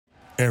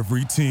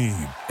Every team,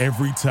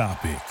 every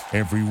topic,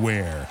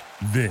 everywhere.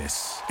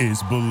 This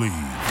is Believe.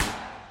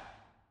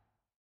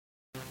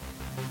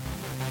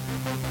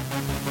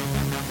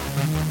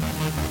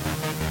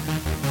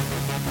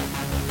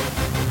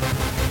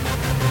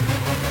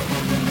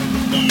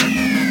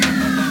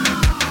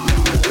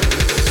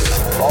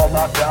 Ball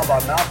knocked down by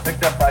Mount,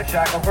 picked up by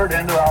Shackelford,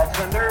 into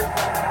Alcindor.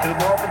 Two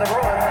more for the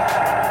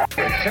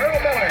Bruins.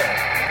 Cheryl Miller,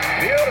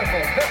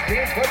 beautiful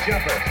 15-foot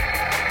jumper.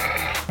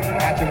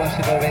 Hatcher wants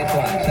to go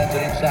baseline, sends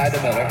it inside to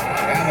Miller.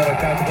 Now Miller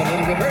tries to put a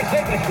little reverse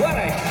English. What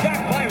a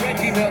shot by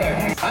Reggie Miller.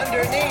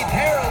 Underneath,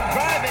 Harold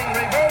driving,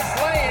 reverse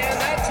lay-in,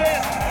 that's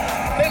it.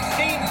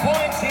 15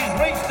 points, he's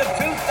reached the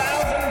 2,000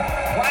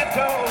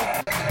 plateau.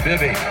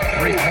 Bibby,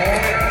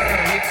 three-pointer,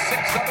 hit 6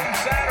 of them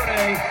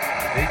Saturday.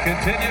 He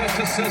continues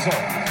to sizzle.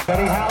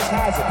 Eddie House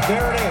has it.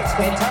 There it is.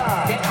 For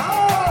time.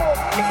 Oh,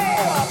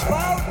 man!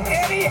 About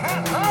Eddie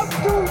House. How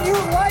do you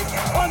like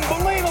it?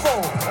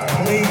 Unbelievable.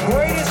 The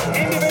greatest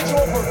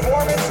individual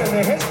performance in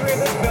the history of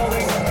this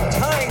building,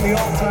 tying the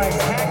all-time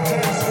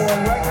Pac-10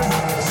 scoring record.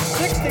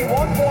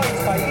 61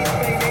 points by East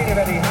Bay native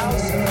Eddie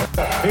House.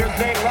 Here's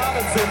Nate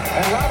Robinson,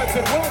 and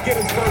Robinson will get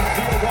his first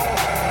field goal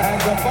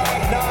as the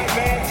 5'9"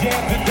 man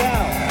jams it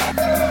down.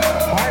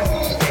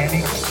 Martin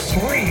standing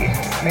 3.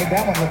 Made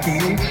that one look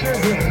easy. Sure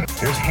did.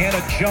 Here's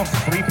Hannah Jump,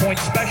 three-point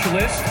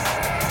specialist.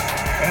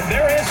 And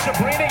there is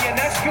Sabrina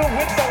Ionescu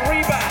with the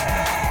rebound.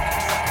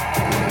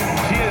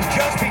 She has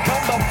just become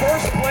the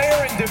first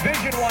player in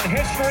Division I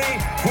history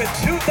with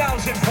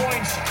 2,000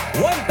 points,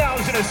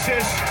 1,000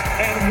 assists,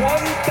 and 1,000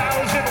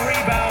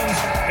 rebounds.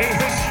 A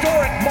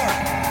historic mark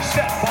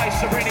set by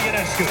Sabrina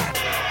Ionescu.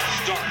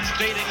 Starks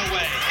fading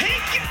away. He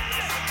got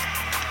it!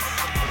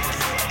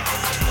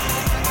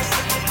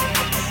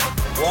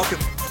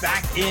 Welcome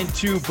back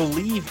into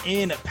Believe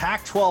in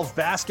Pac-12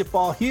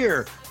 basketball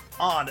here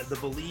on the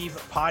Believe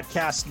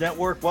Podcast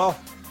Network. Well,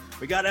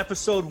 we got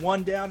episode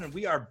 1 down, and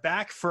we are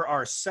back for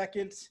our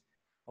second,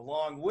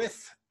 along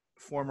with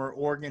former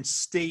Oregon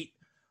State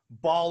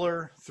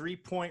baller,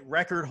 3-point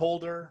record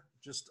holder,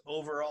 just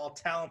overall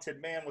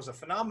talented man, was a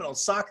phenomenal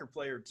soccer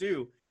player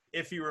too,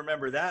 if you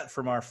remember that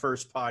from our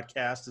first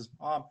podcast. His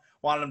mom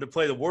wanted him to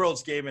play the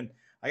Worlds game, and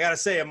I got to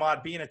say,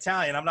 Ahmad, being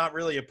Italian, I'm not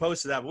really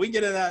opposed to that, but we can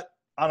get into that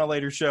on a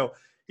later show.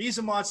 He's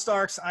Ahmad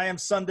Starks. I am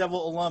Sun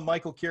Devil alum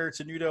Michael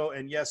Caratanudo,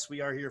 and yes,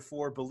 we are here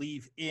for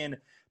Believe in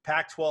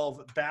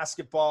Pac-12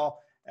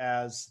 basketball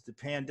as the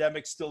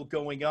pandemic's still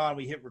going on.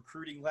 We hit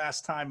recruiting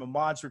last time.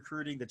 Ahmad's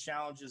recruiting, the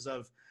challenges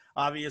of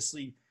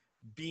obviously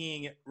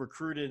being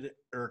recruited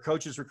or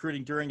coaches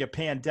recruiting during a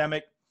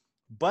pandemic,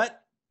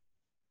 but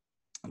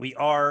we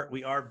are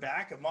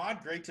back.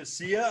 Ahmad, great to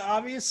see you,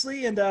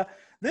 obviously. And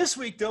this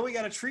week, though, we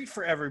got a treat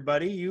for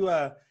everybody.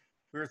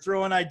 We were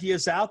throwing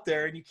ideas out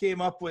there, and we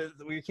came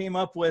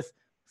up with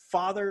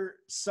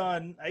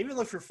father-son. I even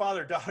looked for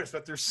father-daughters,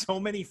 but there's so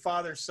many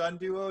father-son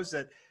duos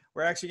that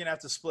we're actually going to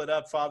have to split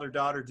up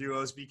father-daughter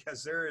duos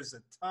because there is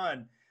a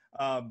ton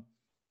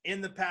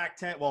in the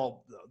Pac-10.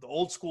 Well, the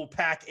old school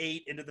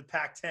Pac-8 into the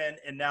Pac-10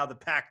 and now the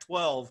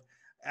Pac-12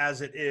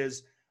 as it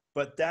is.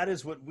 But that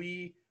is what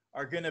we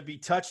are going to be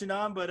touching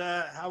on. But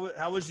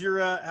how's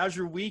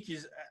your week?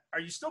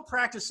 Are you still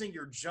practicing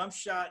your jump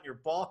shot and your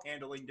ball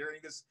handling during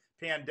this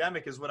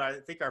pandemic is what I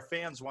think our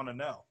fans want to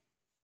know.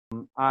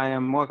 I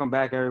am. Welcome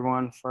back,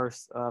 everyone,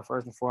 first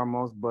and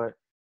foremost. But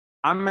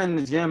I'm in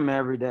the gym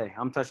every day.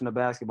 I'm touching the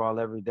basketball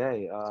every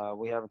day.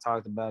 We haven't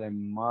talked about it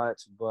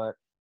much, but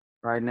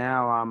right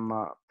now I'm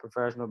a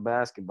professional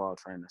basketball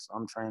trainer. So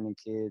I'm training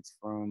kids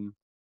from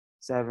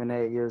 7,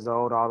 8 years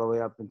old all the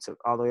way up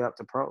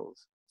to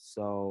pros.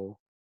 So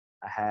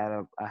I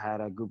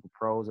had a group of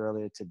pros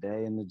earlier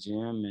today in the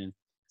gym, and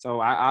so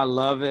I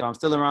love it. I'm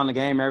still around the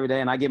game every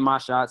day, and I get my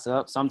shots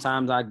up.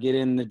 Sometimes I get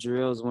in the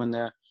drills when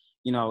they're,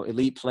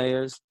 elite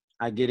players.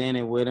 I get in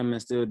it with them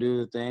and still do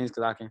the things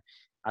because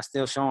I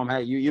still show them,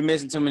 hey, you're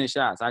missing too many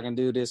shots. I can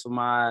do this with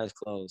my eyes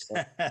closed.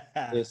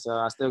 So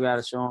I still got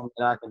to show them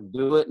that I can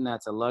do it, and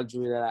that's a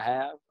luxury that I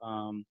have.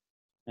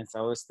 And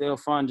so it's still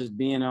fun just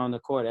being on the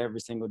court every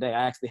single day.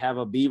 I actually have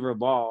a Beaver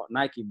ball,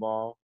 Nike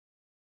ball,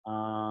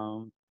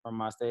 from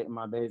my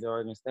days at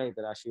Oregon State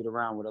that I shoot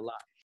around with a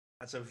lot.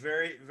 That's a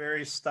very,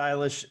 very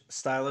stylish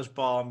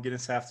ball, I'm going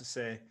to have to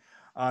say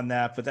on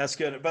that, but that's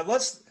good. But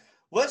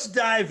let's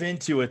dive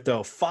into it,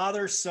 though.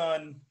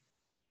 Father-son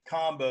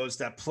combos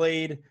that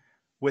played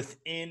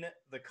within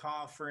the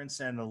conference,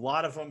 and a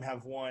lot of them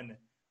have won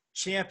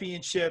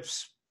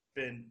championships,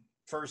 been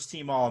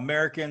first-team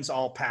All-Americans,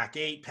 all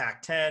Pac-8,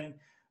 Pac-10,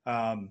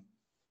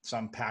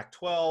 some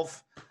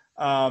Pac-12.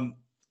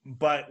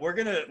 But we're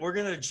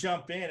gonna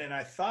jump in, and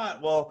I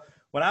thought, well,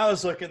 when I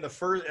was looking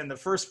the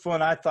first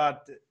one I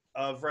thought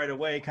of right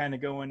away, kind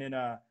of going in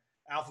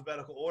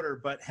alphabetical order,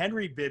 but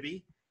Henry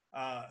Bibby,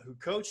 who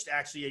coached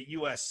actually at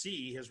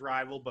USC, his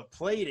rival, but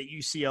played at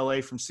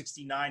UCLA from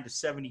 69 to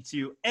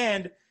 72,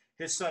 and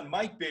his son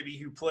Mike Bibby,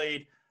 who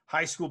played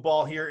high school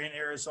ball here in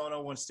Arizona,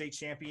 won state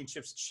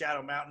championships at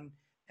Shadow Mountain,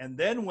 and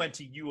then went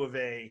to U of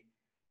A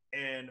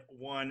and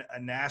won a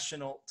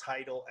national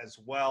title as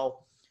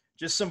well.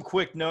 just some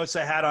quick notes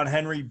I had on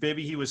Henry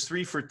Bibby. He was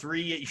 3 for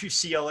 3 at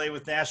UCLA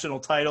with national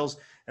titles,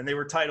 and they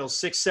were titles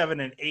 6, 7,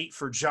 and 8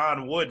 for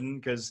John Wooden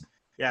because,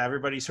 yeah,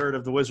 everybody's heard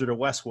of the Wizard of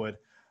Westwood.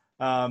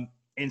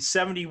 In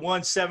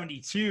 71,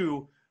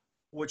 72,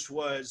 which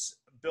was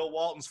Bill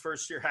Walton's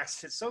first year.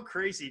 It's so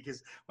crazy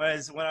because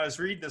when I was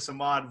reading this,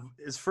 Ahmad,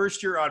 his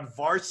first year on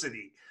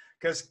varsity,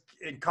 because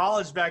in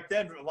college back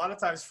then, a lot of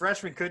times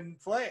freshmen couldn't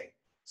play.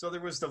 So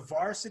there was the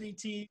varsity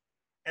team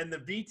and the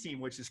B team,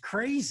 which is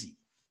crazy.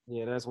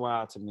 Yeah, that's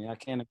wild to me. I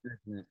can't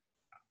imagine it.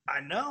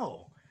 I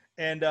know.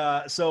 And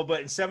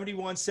but in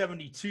 71,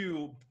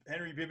 72,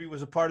 Henry Bibby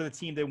was a part of the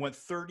team. They went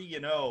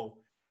 30-0,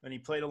 and he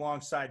played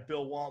alongside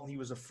Bill Walton. He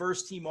was a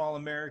first-team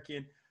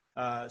All-American,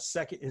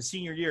 his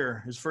senior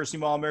year, his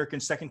first-team All-American,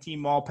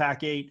 second-team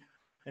All-Pac-8,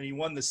 and he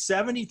won the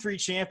 73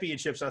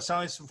 championships. I was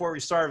telling you this before we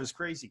started. It was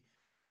crazy.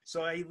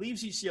 So he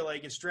leaves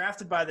UCLA, gets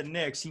drafted by the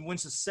Knicks. He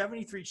wins the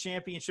 73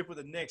 championship with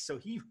the Knicks. So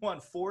he won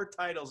 4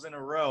 titles in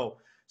a row.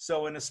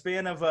 So in a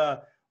span of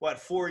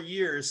 4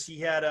 years, he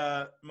had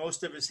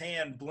most of his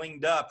hand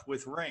blinged up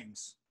with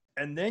rings.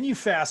 And then you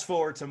fast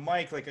forward to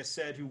Mike, like I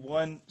said, who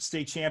won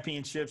state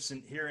championships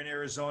here in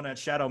Arizona at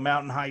Shadow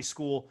Mountain High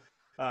School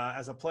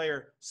as a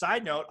player.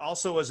 Side note,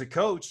 also as a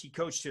coach, he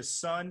coached his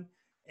son,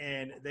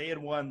 and they had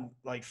won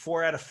like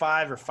 4 out of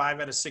 5 or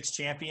 5 out of 6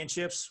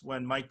 championships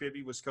when Mike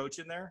Bibby was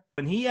coaching there.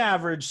 And he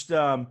averaged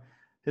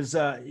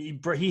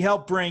he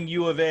helped bring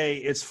U of A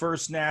its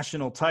first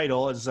national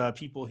title. As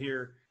people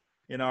here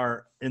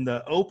in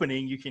the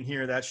opening, you can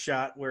hear that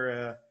shot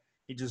where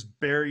he just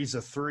buries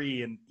a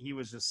 3, and he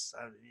was just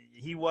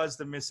he was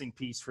the missing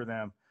piece for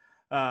them.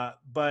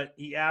 But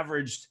he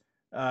averaged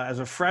as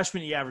a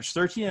freshman, he averaged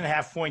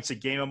 13.5 points a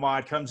game.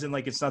 Ahmad comes in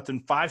like it's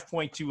nothing,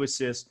 5.2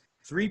 assists,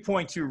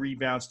 3.2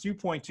 rebounds,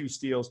 2.2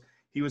 steals.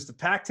 He was the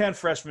Pac-10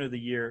 Freshman of the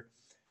Year,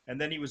 and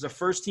then he was a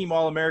first-team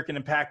All-American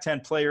and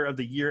Pac-10 Player of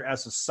the Year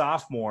as a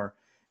sophomore.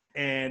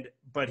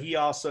 But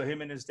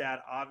him and his dad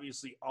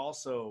obviously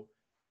also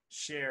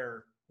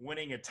share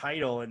winning a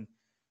title. And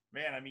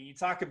man, I mean, you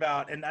talk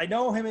about, and I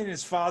know him and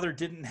his father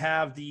didn't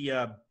have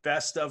the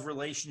best of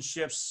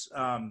relationships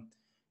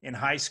in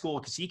high school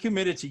because he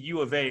committed to U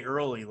of A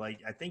early.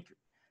 Like, I think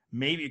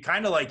maybe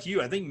kind of like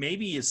you, I think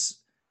maybe it's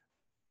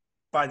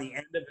by the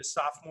end of his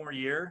sophomore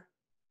year.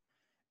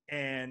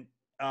 And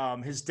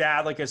his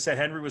dad, like I said,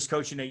 Henry was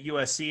coaching at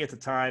USC at the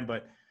time,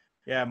 but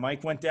yeah,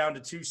 Mike went down to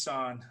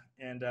Tucson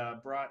and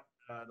brought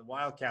the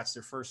Wildcats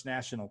their first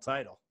national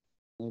title.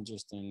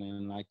 Interesting.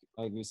 And like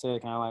we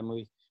said, kind of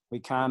like we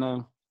kind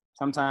of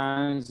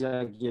sometimes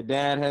your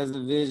dad has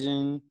a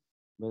vision,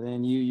 but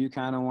then you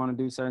kind of want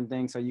to do certain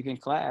things so you can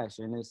clash,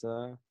 and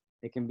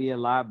it can be a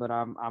lot. But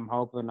I'm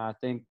hoping, I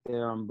think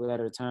they're on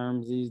better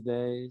terms these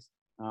days.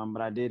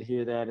 But I did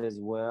hear that as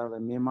well,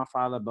 and me and my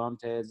father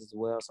bumped heads as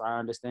well, so I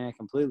understand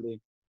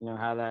completely,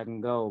 how that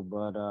can go.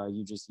 But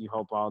you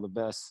hope all the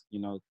best,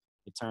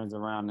 it turns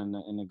around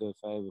in a good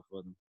favor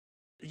for them.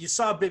 You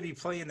saw Bibby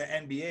play in the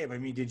NBA. I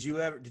mean, did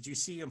you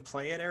see him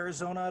play at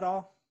Arizona at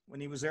all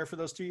when he was there for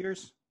those 2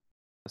 years?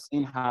 I've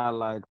seen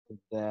highlights of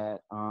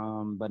that,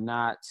 but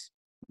not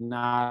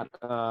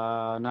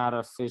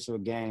official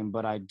game.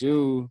 But I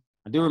do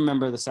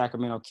remember the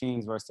Sacramento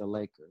Kings versus the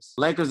Lakers.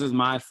 Lakers is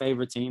my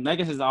favorite team.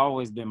 Lakers has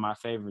always been my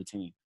favorite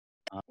team.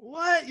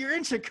 What? You're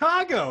in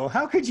Chicago.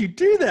 How could you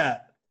do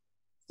that?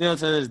 Still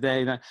to this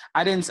day,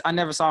 I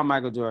never saw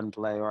Michael Jordan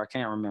play, or I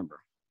can't remember.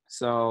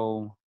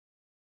 So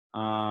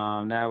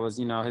that was,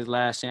 his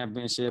last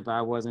championship.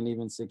 I wasn't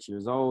even 6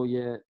 years old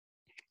yet.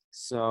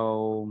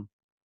 So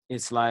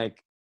it's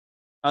like,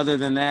 other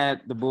than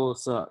that, the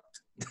Bulls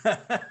sucked.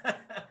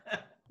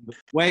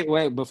 Wait,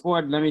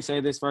 let me say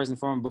this first and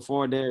foremost,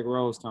 before Derrick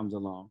Rose comes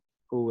along,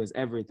 who is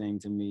everything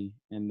to me,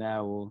 and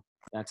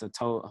that's a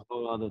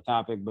whole other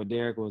topic, but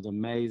Derrick was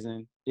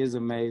amazing, is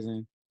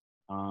amazing,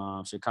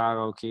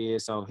 Chicago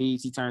kid, so he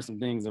turned some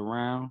things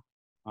around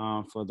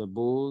for the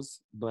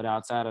Bulls, but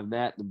outside of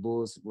that, the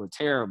Bulls were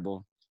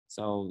terrible,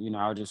 so,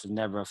 I just was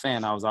never a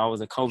fan. I was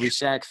always a Kobe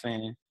Shaq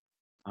fan,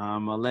 a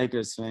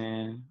Lakers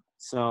fan,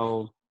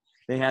 so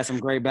they had some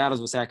great battles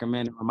with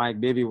Sacramento.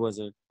 Mike Bibby was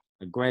a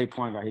great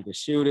point guard. He could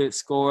shoot it,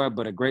 score it,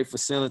 but a great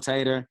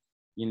facilitator.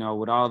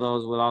 With all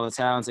the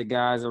talented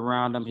guys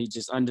around him, he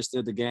just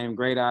understood the game.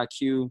 Great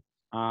IQ.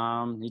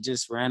 He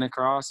just ran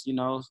across,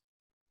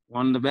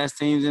 one of the best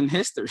teams in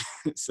history.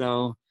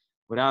 So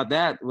without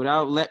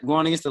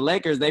going against the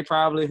Lakers,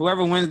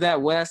 whoever wins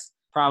that West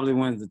probably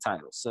wins the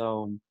title.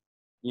 So,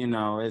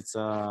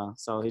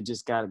 so he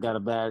just got a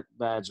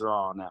bad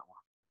draw on that one.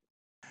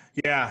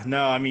 Yeah,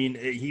 no, I mean,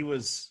 he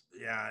was,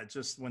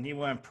 just when he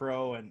went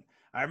pro, and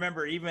I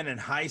remember even in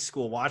high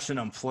school watching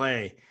him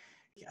play.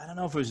 I don't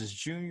know if it was his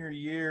junior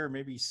year,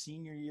 maybe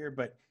senior year,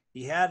 but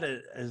he had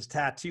his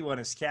tattoo on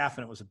his calf,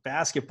 and it was a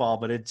basketball,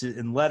 but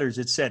in letters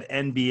it said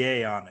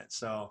NBA on it.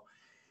 So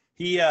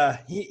he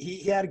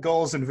had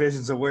goals and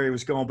visions of where he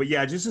was going. But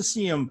yeah, just to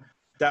see him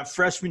that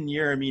freshman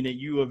year, I mean, at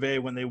U of A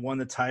when they won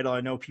the title,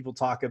 I know people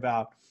talk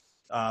about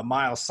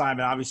Miles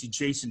Simon, obviously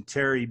Jason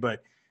Terry,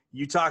 but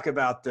you talk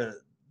about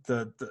the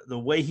the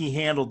way he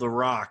handled the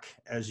rock,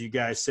 as you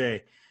guys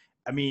say.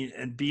 I mean,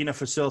 and being a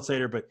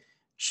facilitator, but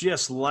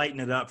just lighting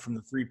it up from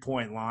the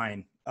 3-point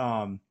line.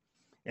 And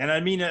I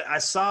mean, I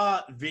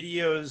saw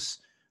videos,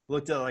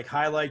 looked at like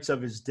highlights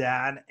of his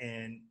dad,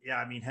 and yeah,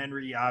 I mean,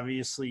 Henry,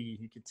 obviously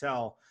you could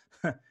tell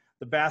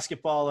the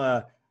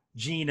basketball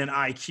gene and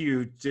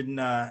IQ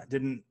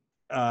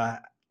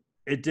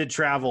it did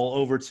travel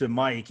over to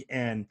Mike.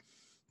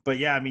 But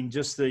yeah, I mean,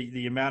 just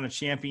the amount of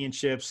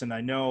championships. And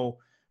I know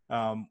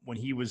when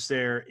he was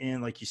there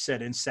in, like you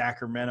said, in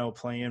Sacramento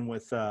playing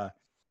with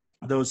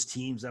those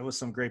teams, that was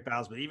some great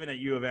battles. But even at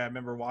U of A, I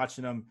remember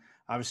watching him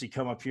obviously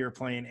come up here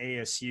playing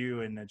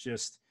ASU, and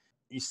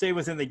you stay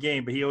within the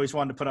game, but he always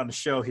wanted to put on a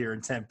show here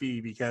in Tempe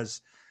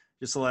because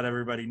just to let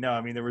everybody know,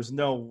 I mean, there was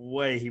no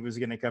way he was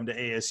going to come to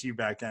ASU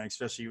back then,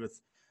 especially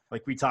with,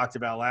 like we talked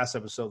about last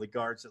episode, the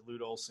guards that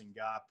Lute Olson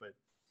got. But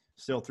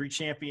still 3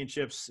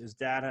 championships. His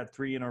dad had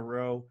 3 in a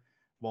row,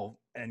 well,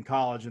 in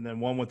college, and then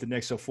 1 with the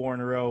Knicks, so 4 in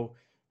a row.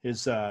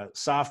 His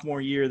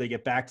sophomore year, they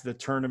get back to the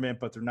tournament,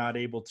 but they're not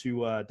able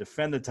to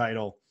defend the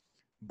title.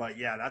 But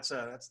yeah, that's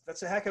a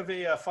heck of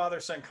a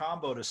father-son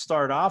combo to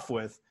start off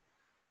with.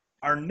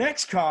 Our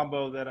next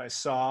combo that I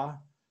saw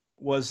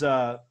was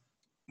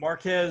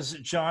Marques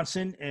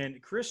Johnson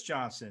and Chris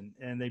Johnson,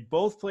 and they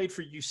both played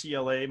for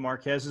UCLA.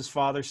 Marquez's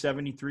father,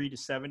 73 to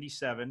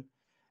 77,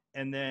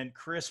 and then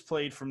Chris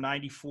played from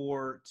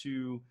 94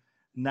 to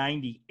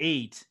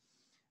 98.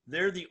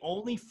 They're the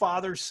only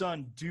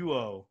father-son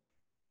duo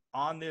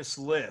on this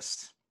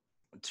list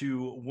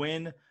to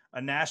win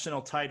a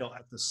national title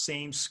at the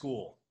same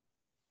school.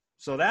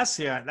 So that's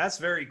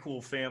very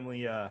cool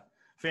family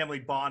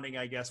bonding,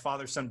 I guess,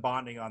 father-son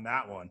bonding on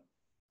that one.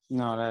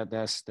 No,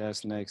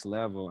 that's next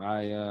level.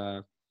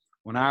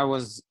 When I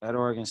was at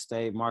Oregon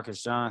State,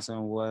 Marques Johnson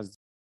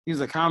he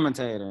was a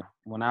commentator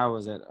when I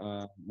was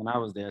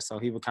there. So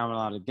he would comment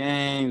on a lot of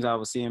games. I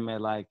would see him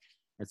at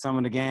some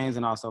of the games,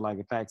 and also like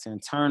a Pac-10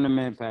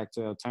 tournament,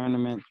 Pac-12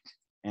 tournament.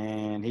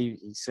 And he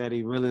said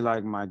he really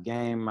liked my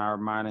game. I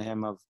reminded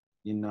him of,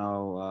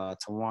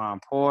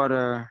 Tawan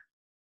Porter,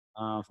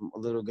 from a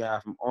little guy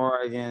from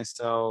Oregon.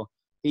 So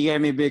he gave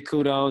me big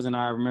kudos, and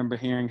I remember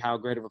hearing how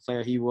great of a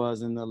player he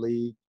was in the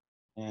league,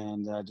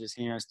 and just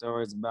hearing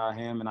stories about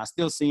him. And I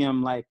still see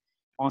him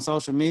on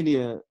social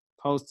media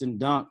posting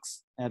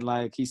dunks at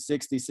he's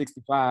 60,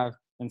 65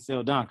 and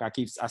still dunk. I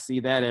see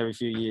that every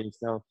few years.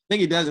 So I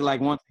think he does it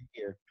once a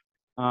year,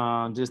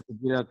 just to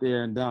get up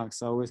there and dunk.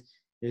 So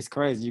it's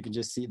crazy. You can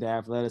just see the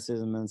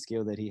athleticism and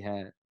skill that he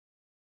had.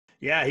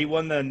 Yeah, he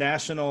won the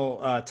national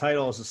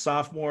title as a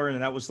sophomore, and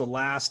that was the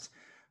last,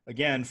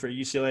 again, for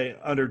UCLA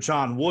under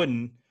John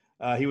Wooden.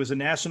 He was a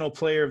National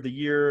Player of the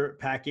Year,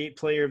 Pac-8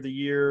 Player of the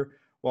Year,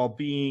 while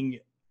being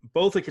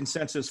both a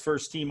consensus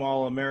first-team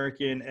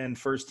All-American and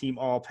first-team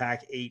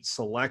All-Pac-8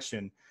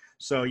 selection.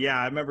 So, yeah,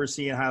 I remember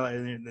seeing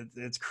highlights.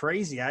 It's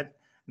crazy.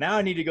 Now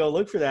I need to go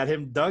look for that,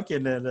 him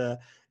dunking at an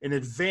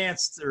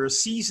advanced or a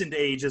seasoned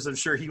age, as I'm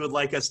sure he would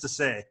like us to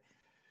say.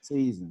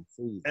 Season.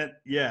 And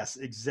yes,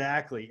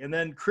 exactly. And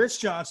then Chris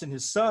Johnson,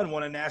 his son,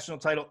 won a national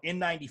title in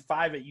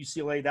 95 at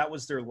UCLA. That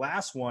was their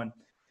last one.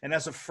 And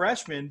as a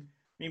freshman,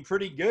 I mean,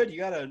 pretty good. You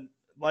got to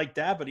like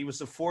that. But he was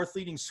the 4th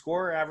leading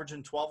scorer,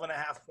 averaging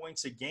 12.5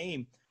 points a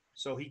game.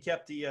 So he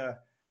kept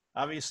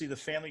obviously the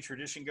family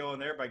tradition going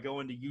there by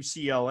going to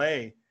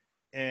UCLA,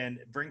 and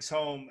brings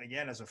home,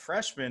 again, as a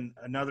freshman,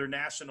 another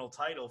national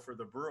title for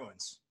the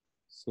Bruins.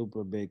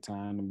 Super big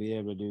time to be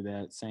able to do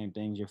that. Same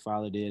things your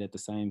father did at the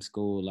same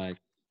school.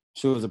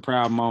 Sure, it was a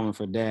proud moment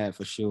for Dad,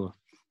 for sure.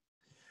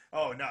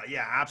 Oh, no,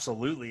 yeah,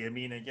 absolutely. I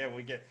mean, again,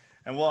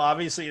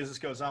 obviously, as this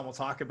goes on, we'll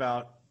talk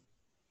about,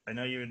 I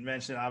know you had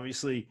mentioned,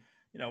 obviously,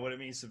 what it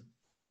means to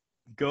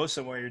go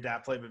somewhere your dad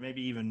played, but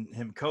maybe even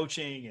him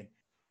coaching. And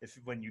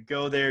when you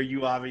go there,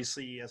 you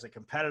obviously, as a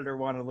competitor,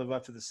 want to live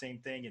up to the same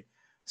thing. And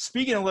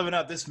speaking of living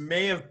up,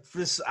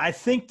 I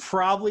think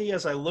probably,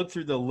 as I look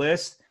through the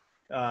list,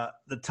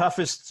 the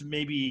toughest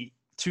maybe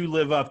to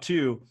live up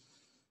to,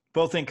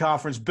 both in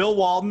conference. Bill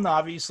Walton,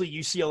 obviously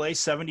UCLA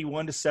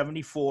 71 to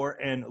 74,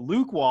 and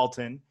Luke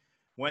Walton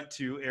went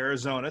to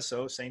Arizona.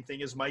 So same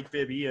thing as Mike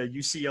Bibby, a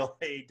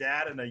UCLA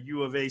dad and a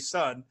U of A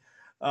son.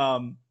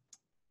 And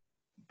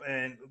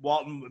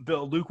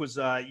Luke was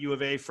U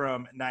of A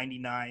from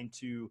 99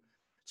 to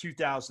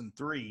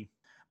 2003.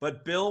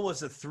 But Bill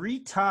was a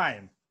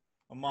 3-time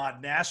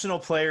Ahmad National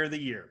Player of the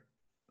Year.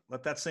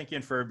 Let that sink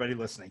in for everybody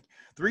listening.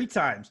 3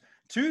 times.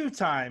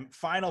 2-time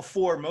Final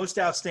Four Most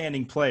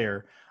Outstanding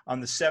Player on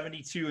the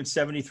 72 and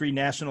 73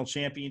 national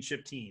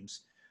championship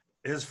teams.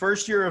 His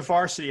first year of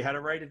varsity, I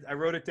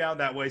wrote it down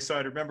that way so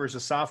I'd remember as a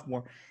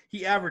sophomore.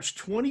 He averaged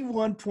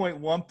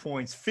 21.1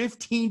 points,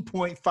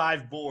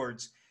 15.5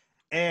 boards,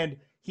 and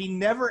he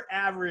never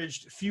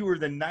averaged fewer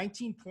than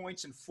 19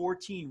 points and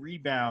 14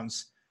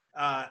 rebounds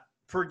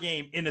per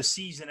game in a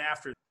season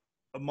after.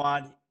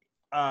 Ahmad,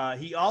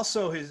 he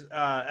also,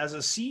 as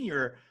a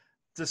senior,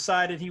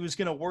 decided he was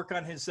going to work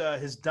on his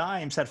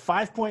dimes, had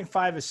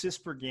 5.5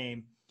 assists per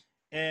game,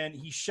 and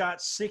he shot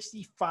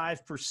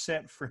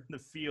 65% from the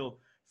field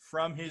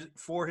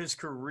for his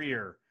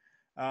career.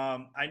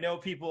 I know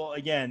people,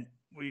 again,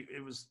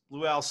 it was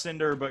Lou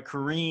Alcindor, but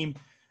Kareem,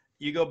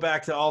 you go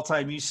back to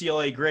all-time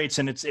UCLA greats,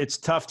 and it's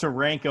tough to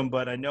rank them,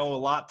 but I know a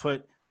lot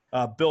put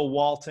Bill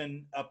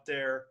Walton up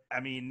there. I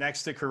mean,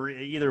 next to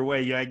Kareem, either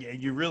way,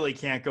 you really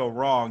can't go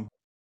wrong.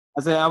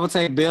 I would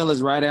say Bill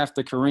is right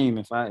after Kareem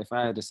if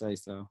I had to say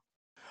so.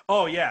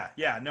 Oh, yeah.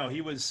 No,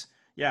 he was –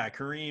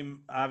 Kareem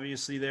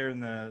obviously there in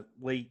the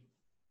late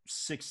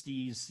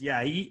 60s.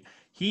 Yeah,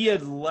 he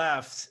had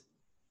left,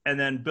 and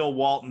then Bill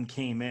Walton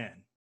came in.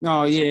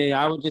 No,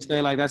 yeah, I would just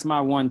say, like, that's my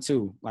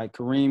 1-2. Like,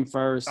 Kareem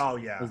first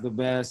was the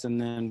best,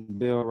 and then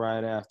Bill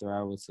right after,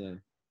 I would say.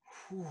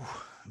 Whew,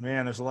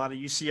 man, there's a lot of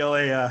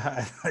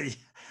UCLA.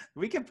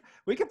 We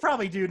could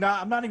probably do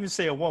I'm not even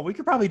saying one. We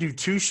could probably do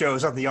 2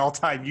 shows on the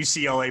all-time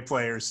UCLA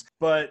players.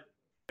 But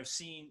I've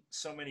seen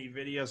so many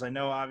videos. I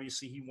know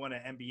obviously he won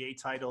an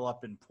NBA title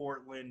up in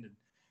Portland,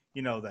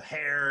 and the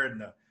hair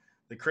and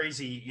the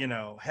crazy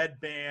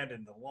headband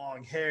and the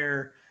long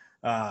hair.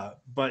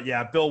 But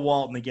yeah, Bill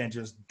Walton again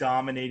just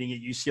dominating at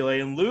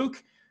UCLA, and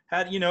Luke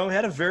had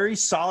a very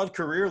solid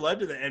career,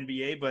 led to the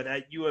NBA, but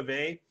at U of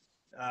A.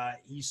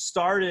 He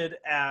started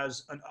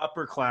as an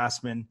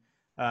upperclassman.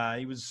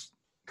 He was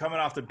coming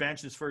off the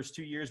bench his first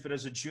 2 years, but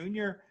as a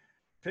junior,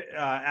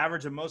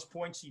 average of most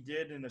points he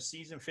did in a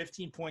season,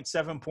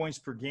 15.7 points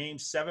per game,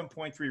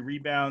 7.3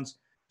 rebounds,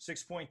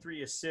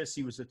 6.3 assists.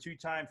 He was a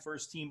 2-time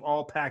first-team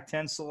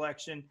All-Pac-10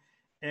 selection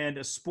and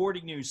a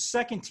Sporting News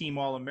second-team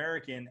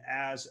All-American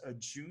as a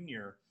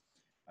junior.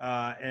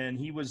 And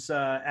he was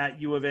at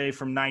U of A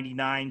from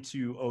 99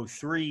 to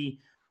 03.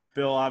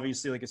 Bill,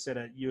 obviously, like I said,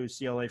 at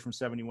UCLA from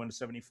 71 to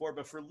 74.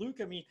 But for Luke,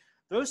 I mean,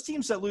 those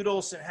teams that Lute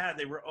Olson had,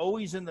 they were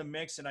always in the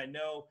mix. And I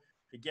know,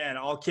 again,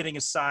 all kidding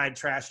aside,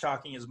 trash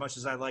talking as much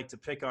as I like to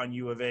pick on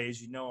U of A,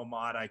 as you know,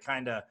 Ahmad,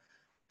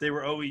 we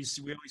always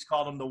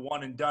called them the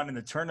one and done in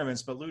the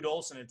tournaments. But Lute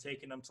Olson had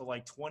taken them to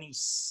like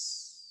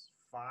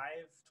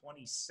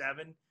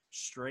 27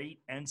 straight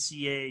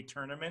NCAA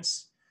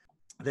tournaments.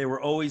 They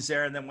were always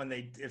there. And then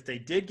if they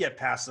did get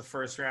past the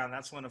first round,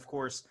 that's when, of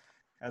course,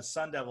 as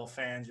Sun Devil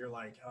fans, you're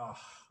like, oh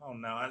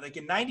no. Like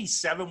in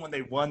 97 when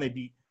they won, they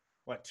beat,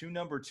 2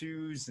 number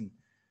 2s and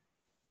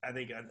I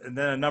think and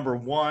then a number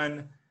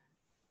 1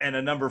 and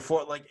a number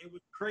 4. Like, it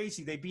was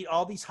crazy. They beat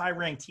all these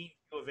high-ranked teams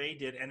U of A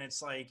did, and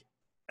it's like,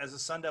 as a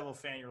Sun Devil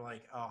fan, you're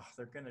like, oh,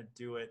 they're going to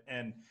do it.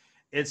 And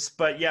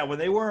but yeah, when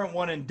they weren't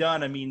one and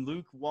done, I mean,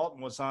 Luke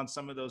Walton was on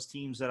some of those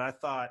teams that I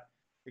thought,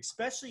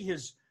 especially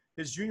his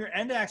junior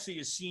and actually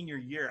his senior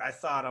year,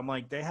 I'm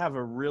like, they have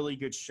a really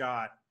good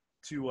shot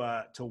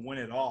to win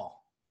it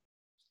all.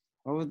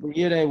 What was the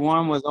year they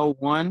won? Was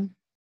 01?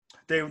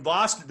 They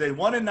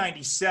won in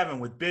 97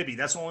 with Bibby.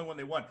 That's the only one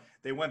they won.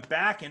 They went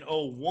back in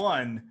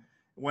 01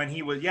 when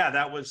he was,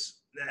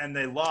 and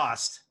they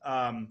lost.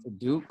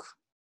 Duke?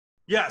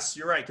 Yes,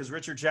 you're right, because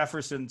Richard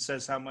Jefferson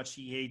says how much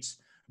he hates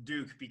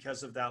Duke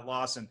because of that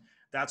loss, and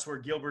that's where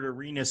Gilbert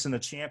Arenas in the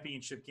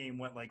championship game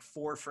went like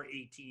 4 for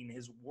 18,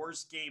 his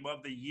worst game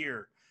of the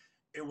year.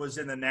 It was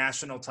in the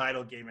national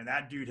title game, and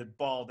that dude had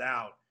balled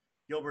out.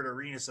 Gilbert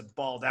Arenas had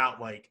balled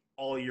out like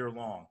all year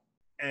long,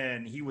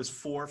 and he was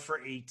 4 for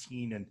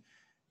 18, and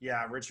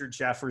Richard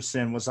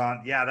Jefferson was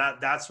on.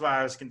 That's why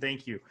I was –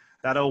 thank you.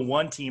 That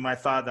 01 team I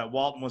thought that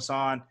Walton was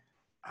on,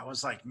 I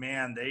was like,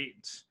 man,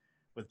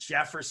 with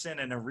Jefferson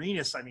and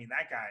Arenas, I mean,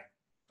 that guy,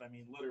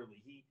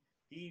 literally,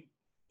 he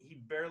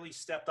barely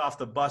stepped off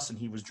the bus and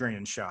he was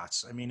draining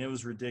shots. I mean, it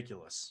was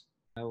ridiculous.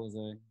 That was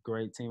a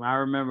great team. I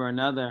remember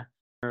another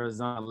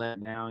Arizona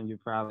letdown. You're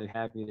probably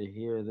happy to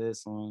hear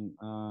this one.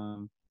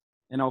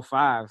 In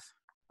 05,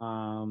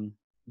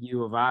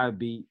 U of I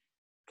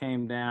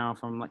came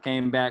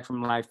back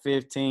from like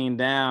 15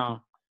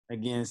 down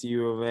against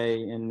U of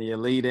A in the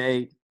Elite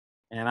Eight.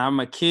 And I'm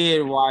a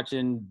kid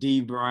watching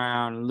D.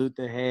 Brown,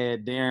 Luther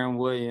Head, Darren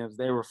Williams.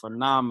 They were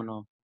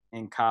phenomenal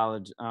in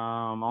college.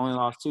 Only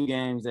lost 2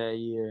 games that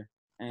year.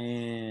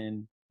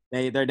 And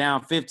they're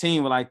down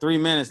 15 with like 3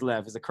 minutes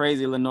left. It's a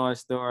crazy Illinois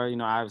story.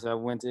 I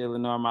went to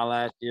Illinois my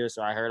last year,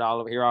 so I hear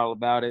all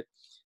about it.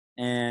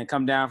 And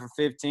come down from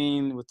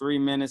 15 with 3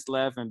 minutes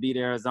left and beat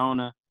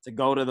Arizona to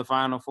go to the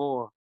Final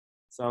Four.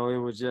 So it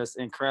was just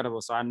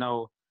incredible. So I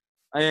know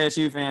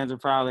ASU fans are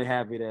probably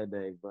happy that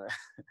day. But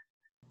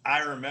I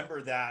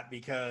remember that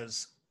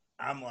because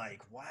I'm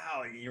like,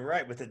 wow, you're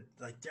right. With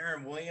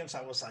Darren Williams,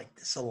 I was like,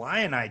 this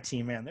Illini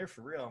team, man, they're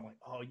for real. I'm like,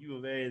 oh, U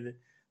of A, the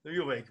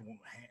U of A,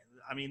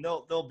 I mean,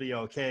 they'll be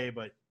okay,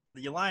 but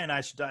the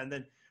Illini should die. And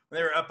then when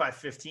they were up by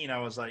 15, I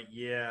was like,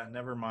 yeah,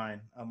 never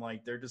mind. I'm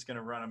like, they're just going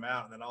to run them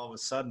out. And then all of a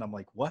sudden, I'm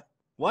like, what?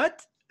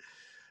 But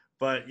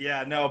but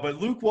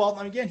Luke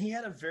Walton, again, he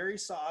had a very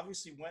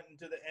obviously went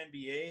into the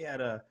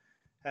NBA,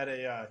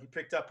 he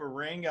picked up a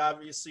ring,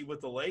 obviously,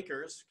 with the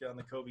Lakers on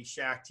the Kobe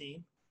Shaq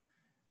team.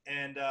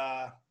 And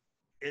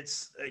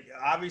it's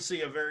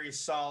obviously a very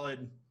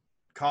solid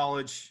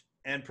college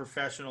and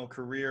professional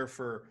career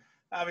for,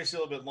 obviously a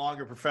little bit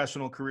longer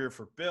professional career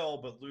for Bill,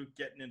 but Luke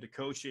getting into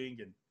coaching.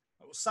 And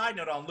side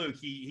note on Luke,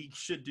 he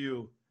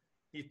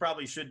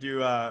probably should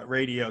do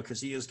radio because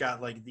he has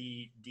got like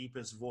the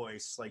deepest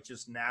voice, like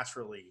just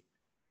naturally.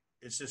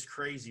 it's just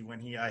crazy when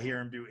I hear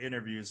him do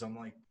interviews. I'm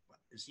like,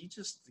 is he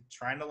just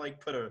trying to like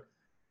put a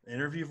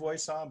interview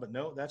voice on? But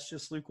no, that's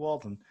just Luke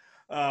Walton.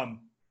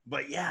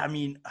 But yeah, I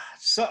mean,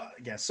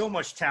 so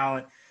much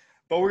talent.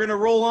 But we're gonna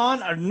roll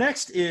on. Our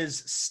next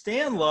is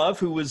Stan Love,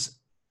 who was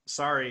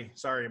sorry,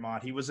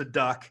 Ahmad. He was a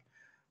Duck.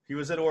 He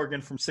was at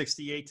Oregon from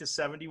 68 to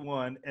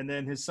 71, and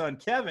then his son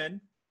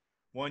Kevin,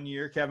 1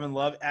 year, Kevin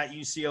Love at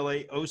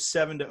UCLA,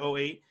 07 to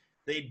 08.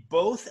 They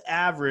both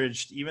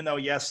averaged, even though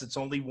yes, it's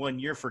only 1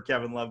 year for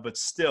Kevin Love, but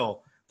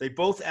still, they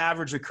both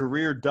averaged a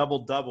career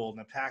double-double in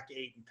the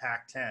Pac-8 and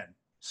Pac-10.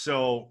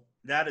 So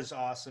that is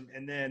awesome.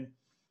 And then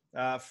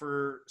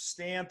for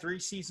Stan, 3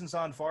 seasons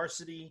on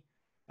varsity.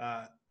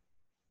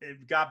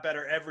 It got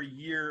better every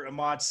year.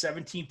 Ahmad,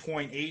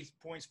 17.8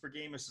 points per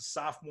game as a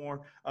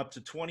sophomore, up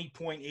to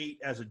 20.8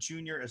 as a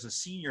junior. As a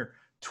senior,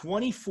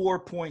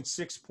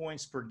 24.6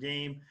 points per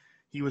game.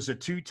 He was a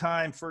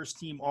 2-time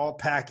first-team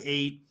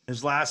All-Pac-8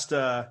 his last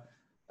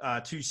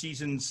 2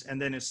 seasons, and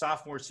then his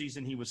sophomore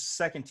season, he was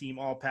second-team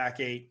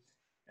All-Pac-8.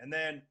 And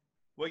then,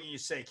 what can you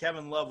say?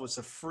 Kevin Love was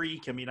a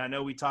freak. I mean, I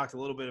know we talked a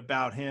little bit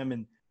about him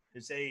and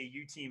his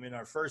AAU team in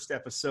our first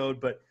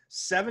episode, but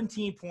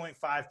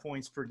 17.5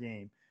 points per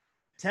game,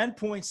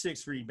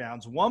 10.6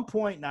 rebounds,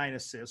 1.9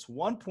 assists,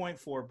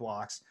 1.4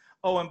 blocks.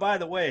 Oh, and by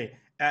the way,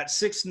 at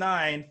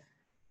 6'9",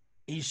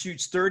 he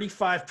shoots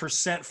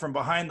 35% from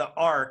behind the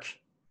arc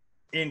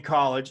in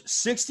college,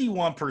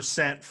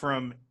 61%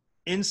 from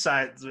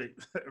inside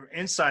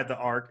the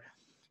arc.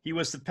 He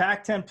was the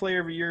Pac-10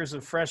 Player of the Year as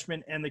a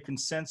freshman and the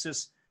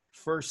consensus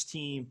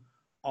first-team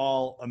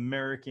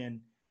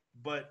All-American.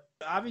 But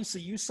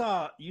obviously, you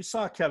saw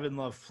Kevin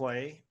Love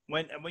play.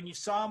 When you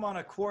saw him on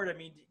a court, I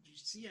mean, did you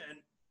see it? And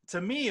to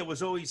me, it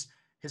was always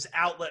his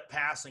outlet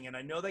passing. And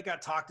I know that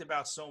got talked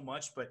about so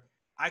much, but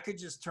I could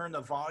just turn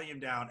the volume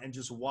down and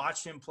just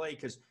watch him play,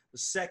 because the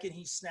second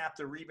he snapped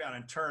the rebound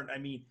and turned, I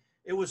mean,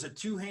 it was a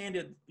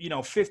two-handed,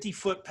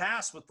 50-foot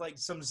pass with like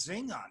some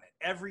zing on it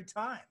every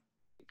time.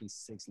 He's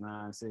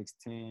 6'9",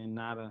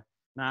 6'10",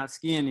 not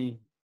skinny,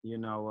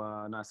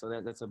 not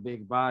so that's a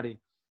big body,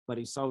 but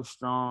he's so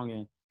strong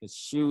and can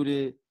shoot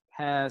it,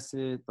 pass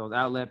it. Those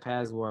outlet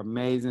passes were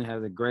amazing.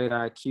 Has a great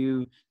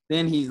IQ.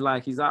 Then he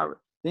brought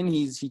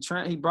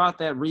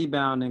that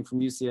rebounding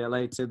from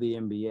UCLA to the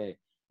NBA.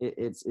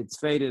 It's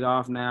faded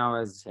off now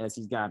as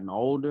he's gotten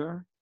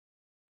older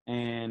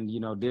and,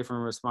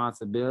 different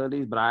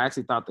responsibilities. But I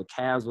actually thought the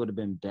Cavs would have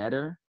been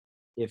better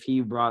if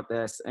he brought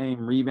that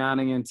same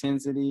rebounding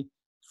intensity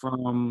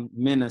from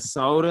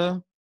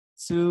Minnesota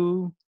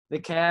to the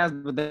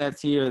Cavs. But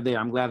that's here or there.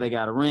 I'm glad they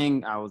got a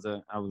ring. I was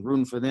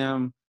rooting for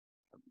them.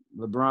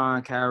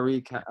 LeBron,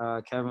 Kyrie,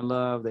 Kevin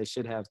Love, they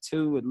should have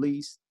 2 at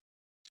least.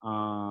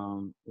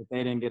 If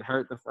they didn't get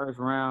hurt the first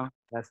round,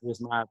 that's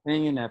just my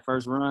opinion. That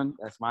first run,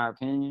 that's my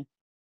opinion.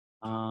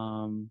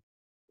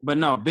 But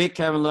no, big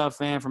Kevin Love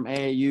fan from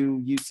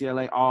AAU,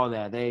 UCLA, all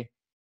that. They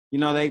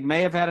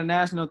may have had a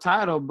national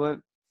title, but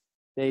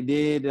they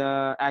did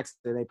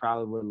actually they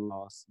probably would have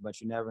lost,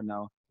 but you never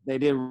know. They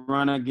did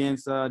run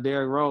against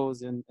Derrick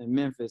Rose in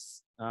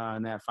Memphis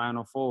in that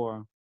Final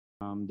Four.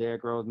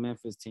 Derrick Rose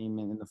Memphis team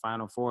in the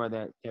Final Four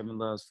that Kevin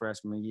Love's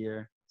freshman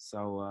year.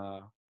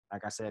 So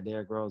like I said,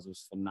 Derrick Rose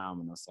was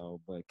phenomenal.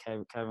 So, but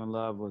Kevin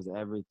Love was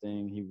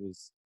everything. He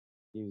was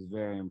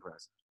very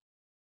impressive.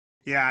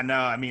 Yeah, no,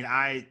 I mean,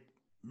 I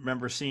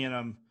remember seeing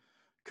him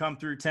come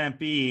through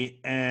Tempe,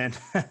 and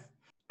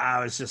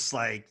I was just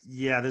like,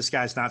 yeah, this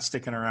guy's not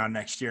sticking around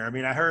next year. I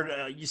mean, I heard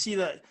you see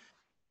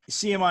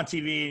him on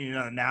TV, and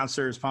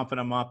announcers pumping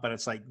him up, but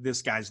it's like,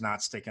 this guy's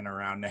not sticking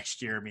around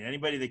next year. I mean,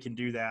 anybody that can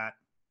do that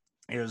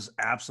is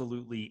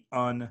absolutely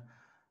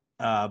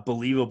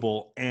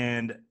unbelievable.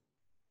 And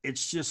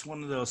it's just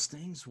one of those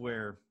things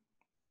where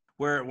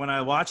when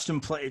I watched him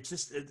play,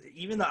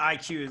 even the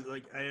IQ,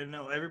 like, I don't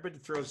know, everybody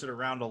throws it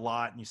around a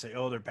lot and you say,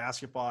 oh, they're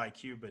basketball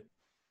IQ. But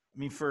I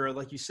mean, for,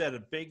 like you said, a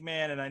big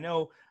man, and I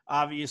know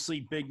obviously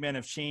big men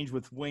have changed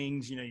with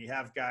wings. You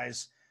have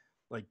guys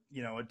like,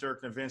 a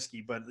Dirk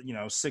Nowitzki, but,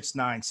 6'9",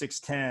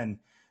 6'10",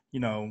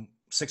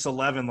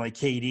 6'11", like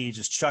KD,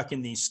 just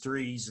chucking these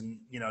threes and,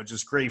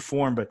 just great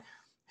form. But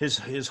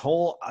his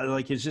whole,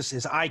 like, his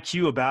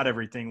IQ about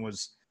everything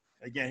was,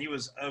 again, it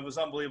was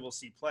unbelievable to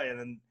see play. And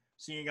then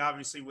seeing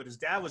obviously what his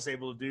dad was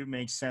able to do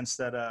makes sense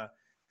that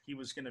he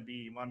was going to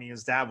be, I mean,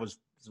 his dad was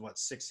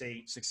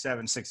 6'8",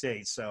 6'7",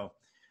 6'8". So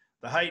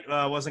the height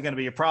wasn't going to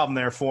be a problem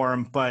there for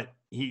him, but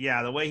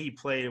the way he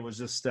played, it was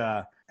just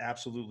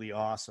absolutely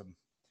awesome.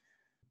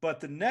 But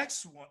the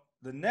next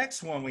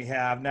one we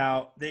have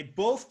now, they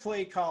both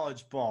play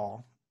college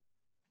ball,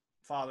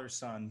 father,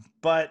 son,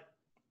 but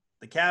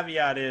the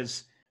caveat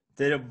is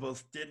they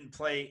both didn't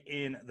play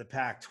in the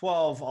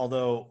Pac-12,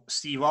 although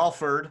Steve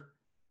Alford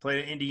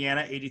played at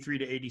Indiana 83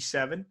 to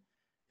 87.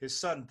 His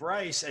son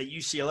Bryce at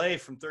UCLA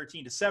from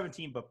 13 to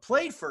 17, but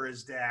played for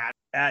his dad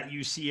at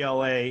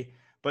UCLA.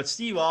 But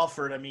Steve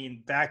Alford, I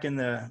mean, back in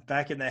the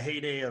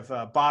heyday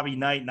of Bobby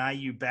Knight and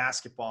IU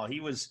basketball, he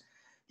was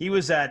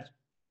that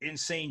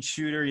insane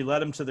shooter. He led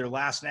them to their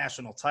last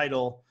national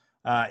title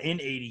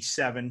in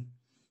 87.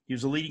 He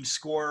was a leading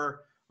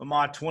scorer.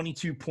 Ahmad,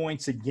 22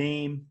 points a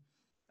game.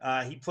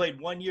 He played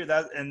 1 year,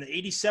 and the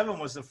 87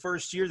 was the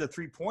first year the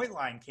three-point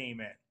line came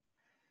in.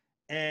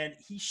 And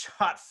he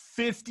shot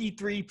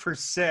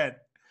 53%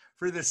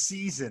 for the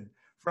season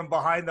from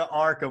behind the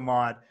arc,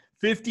 Ahmad.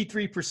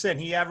 53%.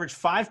 He averaged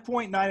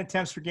 5.9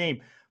 attempts per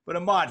game. But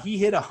Ahmad, he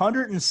hit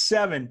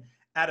 107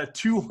 out of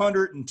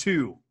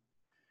 202.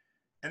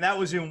 And that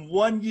was in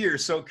 1 year.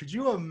 So could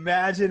you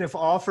imagine if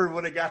Alford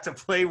would have got to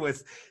play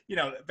with,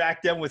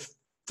 back then with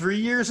 3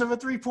 years of a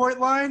three-point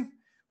line?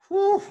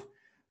 Whew,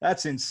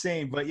 that's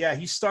insane. But, yeah,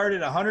 he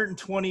started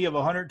 120 of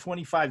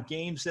 125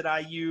 games at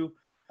IU.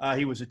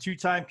 He was a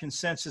two-time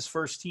consensus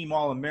first-team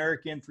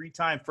All-American,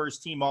 three-time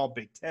first-team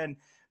All-Big Ten,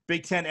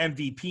 Big Ten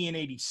MVP in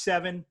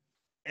 87.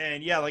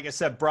 And, yeah, like I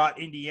said, brought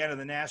Indiana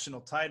the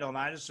national title. And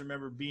I just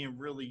remember being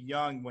really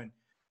young when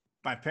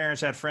my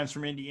parents had friends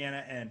from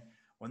Indiana, and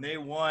when they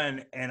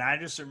won, and I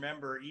just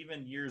remember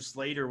even years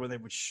later when they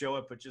would show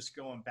it, but just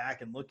going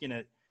back and looking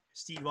at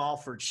Steve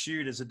Alford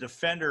shoot as a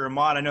defender.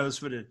 Ahmad, I know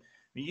this would have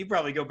 – you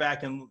probably go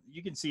back and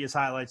you can see his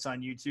highlights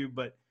on YouTube,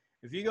 but –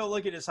 if you go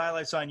look at his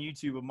highlights on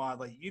YouTube, Ahmad,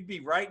 like you'd be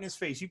right in his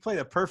face. You play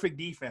the perfect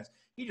defense.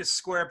 You just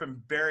square up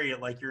and bury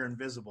it like you're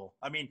invisible.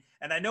 I mean,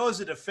 and I know as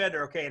a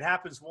defender, okay, it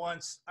happens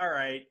once. All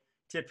right,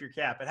 tip your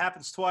cap. It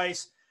happens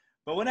twice.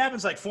 But when it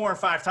happens like 4 or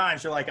 5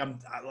 times, you're like,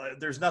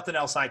 there's nothing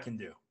else I can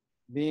do.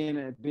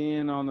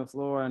 Being on the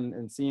floor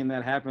and seeing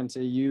that happen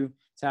to you,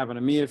 it's happened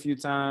to me a few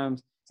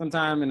times.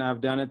 Sometimes, and I've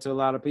done it to a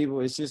lot of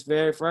people, it's just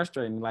very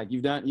frustrating. Like you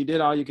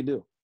did all you could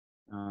do.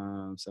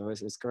 So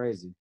it's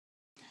crazy.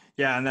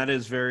 Yeah, and that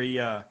is very,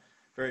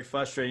 very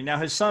frustrating. Now,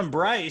 his son,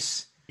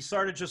 Bryce, he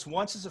started just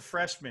once as a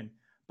freshman,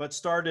 but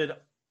started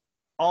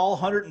all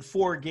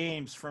 104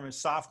 games from his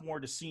sophomore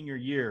to senior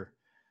year.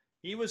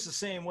 He was the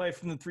same way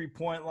from the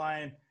three-point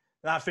line,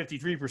 not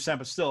 53%,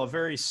 but still a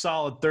very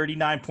solid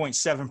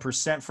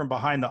 39.7% from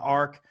behind the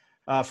arc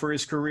for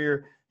his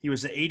career. He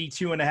was an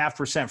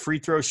 82.5% free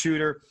throw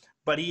shooter,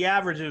 but he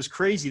averaged, it was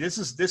crazy. This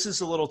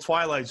is a little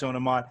Twilight Zone,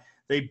 Ahmad.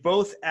 They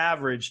both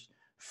averaged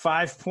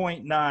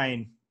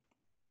 5.9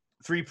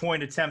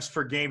 three-point attempts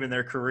per game in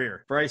their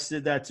career. Bryce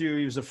did that too.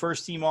 He was a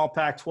first-team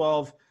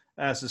All-Pac-12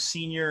 as a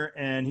senior,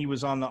 and he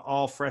was on the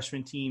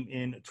all-freshman team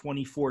in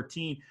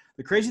 2014.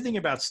 The crazy thing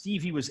about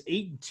Steve, he was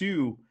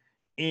 8-2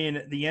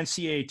 in the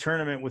NCAA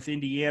tournament with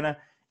Indiana.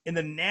 In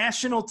the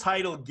national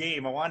title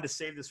game, I wanted to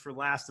save this for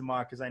last,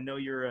 Ahmad, because I know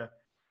you're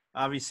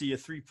obviously a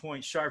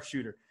three-point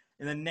sharpshooter.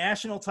 In the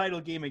national title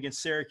game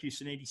against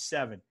Syracuse in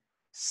 87,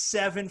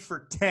 7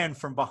 for 10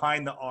 from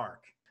behind the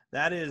arc.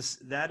 That is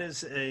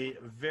a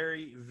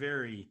very,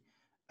 very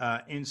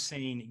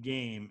insane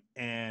game.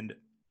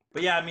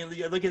 But yeah, I mean,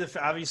 look at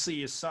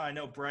obviously his son. I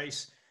know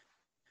Bryce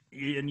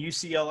in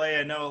UCLA.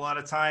 I know a lot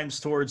of times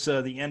towards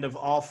the end of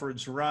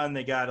Alford's run,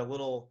 they got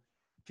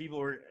people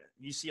were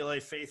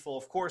UCLA faithful,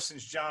 of course,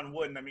 since John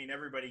Wooden. I mean,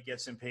 everybody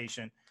gets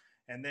impatient.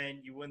 And then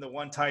you win the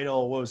one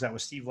title. What was that?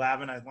 With Steve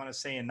Lavin, I want to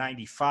say in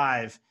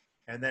 95.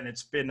 And then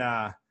it's been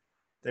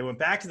they went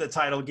back to the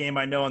title game,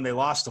 I know, and they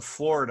lost to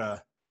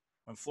Florida.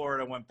 When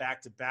Florida went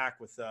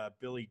back-to-back with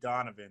Billy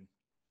Donovan.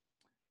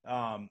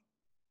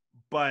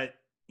 But,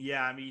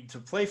 yeah, I mean, to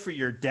play for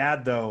your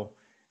dad, though,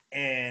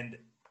 and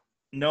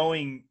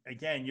knowing,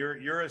 again,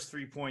 you're a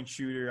three-point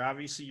shooter.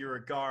 Obviously, you're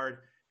a guard.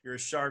 You're a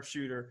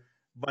sharpshooter.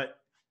 But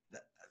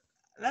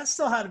that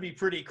still had to be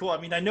pretty cool.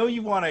 I mean, I know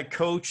you want to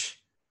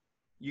coach.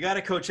 You got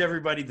to coach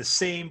everybody the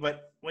same.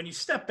 But when you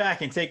step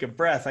back and take a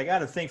breath, I got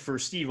to think for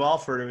Steve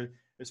Alford, it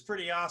was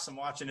pretty awesome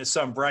watching his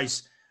son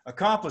Bryce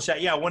accomplish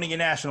that. Yeah, winning a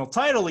national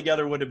title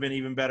together would have been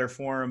even better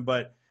for him.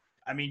 But,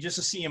 I mean, just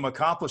to see him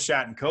accomplish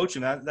that and coach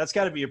him, that's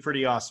got to be a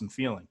pretty awesome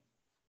feeling.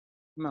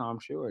 No, I'm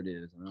sure it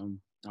is.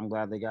 I'm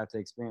glad they got to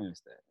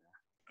experience that.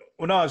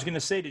 Well, no, I was going to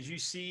say, did you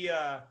see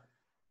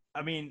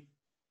I mean,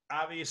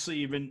 obviously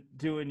you've been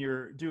doing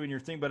your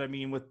thing, but, I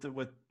mean, with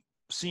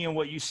seeing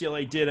what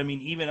UCLA did, I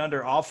mean, even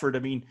under Alford, I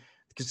mean,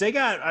 because they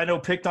got, I know,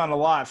 picked on a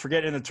lot for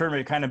getting in the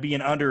tournament, kind of being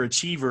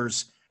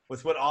underachievers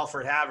with what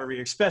Alford have every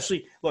year.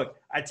 Especially, look,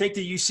 I take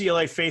the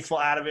UCLA faithful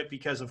out of it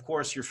because, of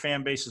course, your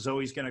fan base is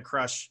always going to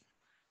crush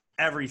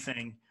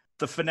everything.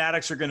 The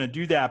Fanatics are going to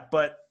do that.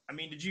 But, I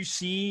mean, did you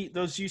see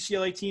those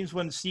UCLA teams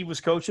when Steve was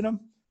coaching them?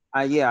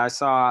 Yeah, I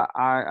saw.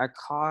 I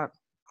caught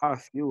a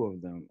few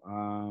of them.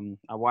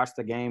 I watched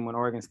the game when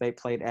Oregon State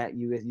played at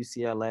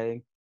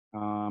UCLA.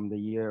 The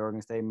year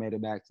Oregon State made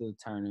it back to the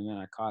tournament.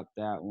 I caught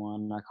that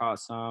one. I caught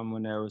some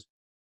when there was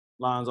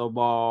Lonzo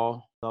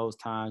Ball. Those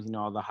times, you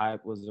know, the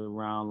hype was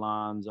around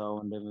Lonzo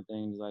and different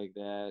things like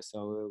that.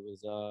 So it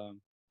was.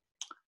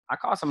 I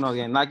caught some of those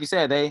games. Like you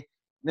said,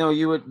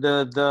 you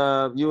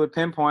would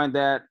pinpoint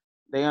that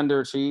they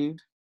underachieved.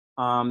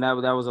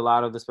 That was a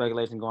lot of the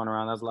speculation going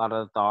around. That was a lot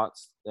of the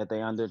thoughts that they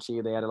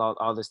underachieved. They had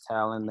all this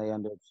talent, they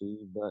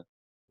underachieved. But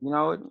you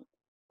know,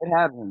 it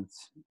happens.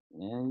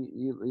 And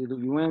you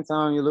win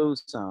some, you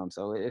lose some.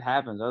 So it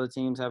happens. Other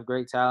teams have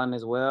great talent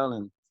as well,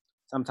 and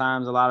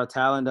sometimes a lot of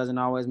talent doesn't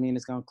always mean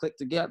it's going to click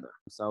together.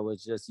 So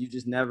it's just, you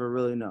just never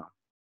really know.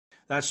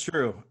 That's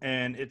true.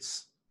 And it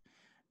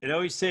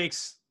always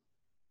takes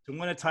To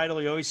win a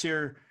title, you always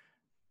hear,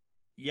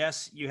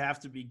 yes, you have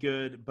to be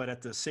good, but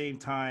at the same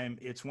time,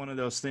 it's one of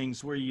those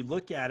things where you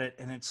look at it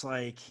and it's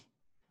like,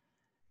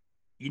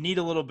 you need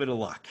a little bit of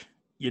luck.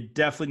 You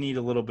definitely need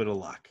a little bit of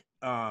luck.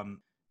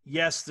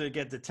 Yes, to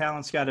get the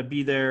talent's got to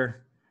be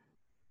there,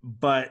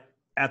 but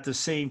at the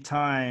same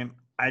time,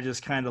 I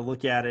just kind of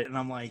look at it and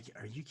I'm like,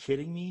 are you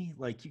kidding me?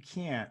 Like, you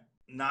can't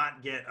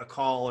not get a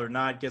call or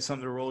not get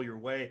something to roll your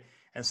way.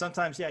 And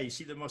sometimes, yeah, you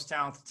see the most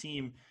talented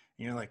team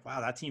and you're like, wow,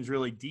 that team's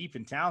really deep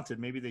and talented.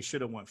 Maybe they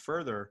should have went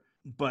further.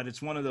 But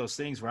it's one of those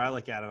things where I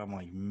look at it, I'm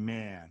like,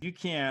 man, you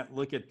can't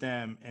look at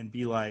them and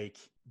be like,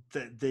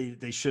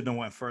 they shouldn't have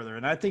went further.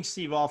 And I think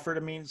Steve Alford,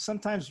 I mean,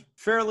 sometimes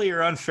fairly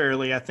or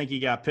unfairly, I think he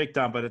got picked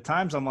on. But at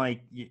times I'm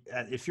like,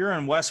 if you're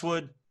in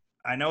Westwood,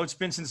 I know it's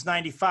been since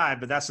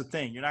 95, but that's the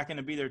thing. You're not going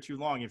to be there too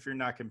long if you're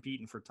not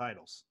competing for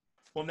titles.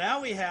 Well,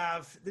 now we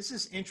have, this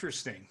is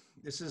interesting.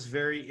 This is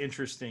very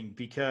interesting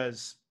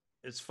because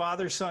it's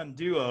father-son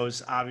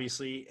duos,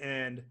 obviously,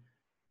 and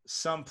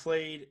some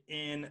played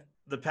in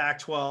the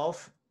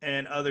Pac-12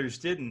 and others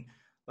didn't.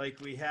 Like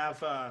we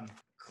have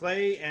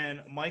Klay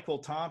and Michael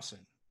Thompson.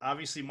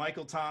 Obviously,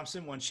 Michael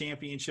Thompson won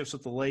championships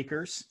with the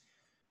Lakers.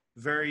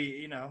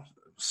 Very,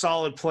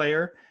 solid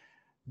player.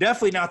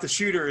 Definitely not the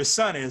shooter his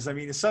son is. I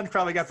mean, his son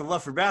probably got the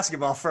love for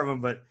basketball from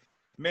him, but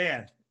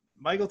man,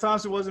 Michael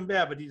Thompson wasn't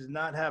bad, but he did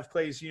not have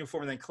Klay's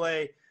uniform. And then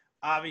Klay,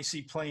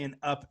 obviously playing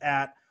up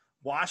at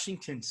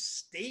Washington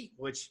State,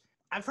 which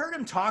I've heard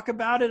him talk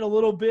about it a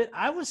little bit.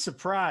 I was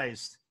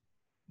surprised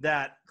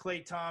that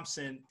Klay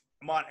Thompson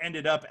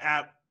ended up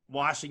at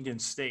Washington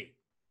State.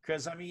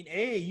 Because, I mean,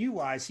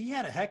 AAU-wise, he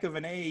had a heck of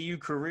an AAU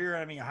career.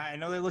 I mean, I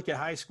know they look at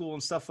high school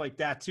and stuff like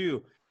that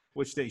too,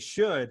 which they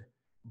should.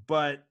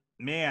 But,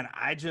 man,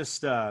 I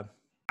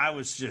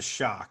was just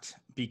shocked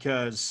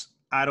because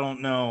I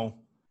don't know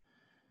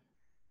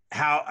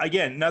how,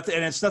 again, nothing,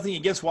 and it's nothing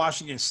against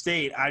Washington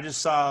State. I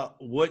just saw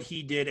what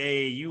he did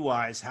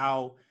AAU-wise,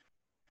 how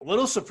a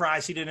little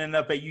surprised he didn't end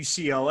up at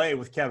UCLA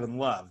with Kevin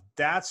Love.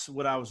 That's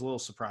what I was a little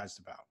surprised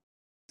about.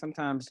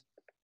 Sometimes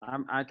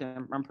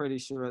I'm pretty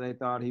sure they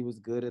thought he was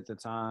good at the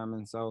time,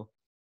 and so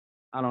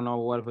I don't know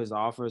what his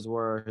offers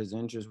were, his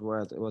interests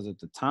was at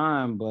the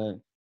time, but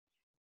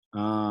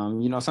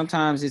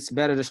sometimes it's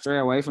better to stray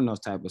away from those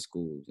type of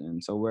schools,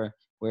 and so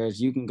whereas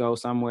you can go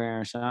somewhere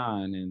and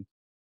shine and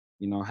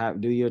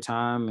do your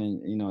time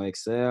and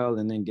excel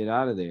and then get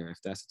out of there if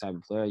that's the type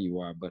of player you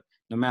are. But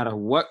no matter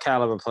what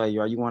caliber player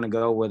you are, you want to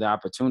go where the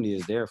opportunity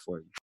is there for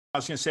you. I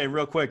was going to say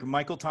real quick,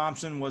 Michael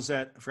Thompson was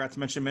I forgot to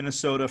mention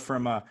Minnesota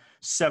from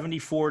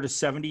 74 to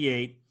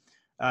 78.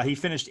 He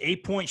finished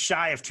 8 points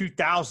shy of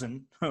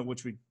 2,000,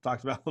 which we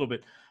talked about a little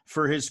bit,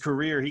 for his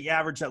career. He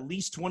averaged at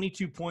least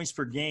 22 points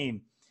per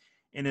game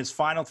in his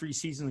final 3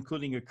 seasons,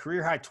 including a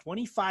career-high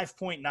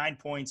 25.9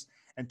 points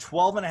and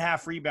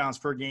 12.5 rebounds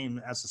per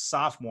game as a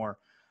sophomore.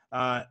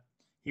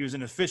 He was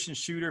an efficient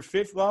shooter,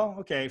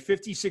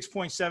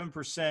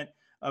 56.7%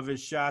 of his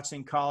shots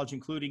in college,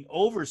 including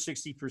over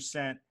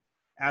 60%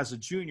 as a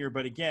junior,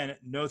 but again,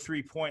 no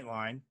three-point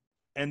line.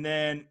 And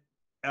then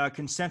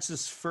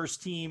consensus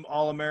first-team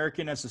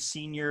All-American as a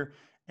senior,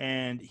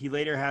 and he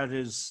later had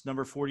his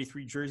number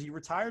 43 jersey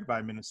retired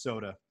by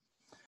Minnesota.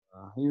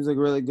 He was a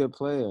really good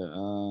player.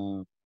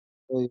 Number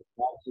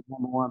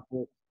one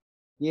pick.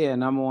 Yeah,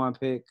 number one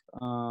pick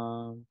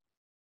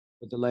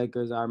with the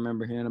Lakers. I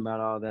remember hearing about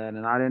all that,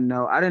 and I didn't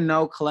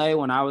know Klay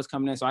when I was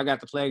coming in, so I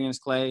got to play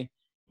against Klay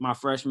my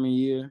freshman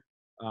year.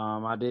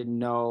 I didn't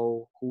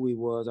know who he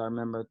was. I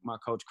remember my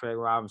coach Craig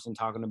Robinson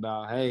talking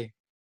about, hey,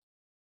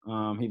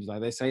 he was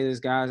like, they say this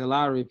guy's a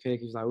lottery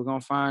pick. He was like, we're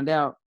gonna find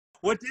out.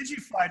 What did you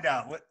find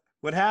out?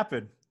 What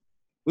happened?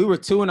 We were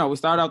 2-0. We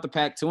started out the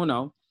Pac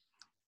 2-0.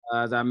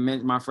 As I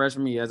mentioned, my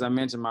freshman year,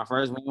 my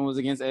first win was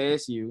against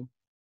ASU.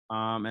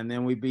 And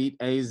then we beat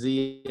AZ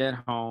at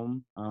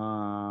home.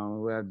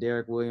 We have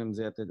Derek Williams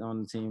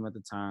on the team at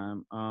the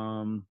time.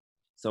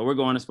 So we're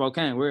going to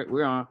Spokane.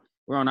 We're on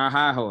our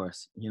high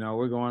horse.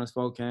 We're going to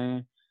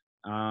Spokane.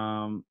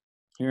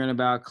 Hearing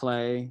about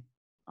Klay.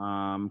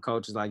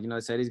 Coach is like,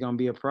 said he's gonna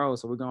be a pro,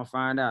 so we're gonna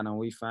find out. And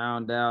we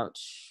found out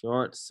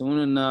soon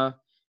enough.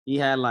 He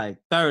had like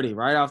 30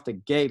 right off the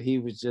gate. He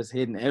was just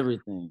hitting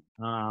everything.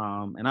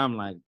 And I'm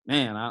like,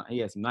 man, he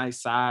had some nice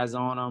size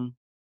on him.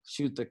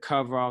 Shoot the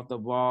cover off the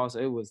ball. So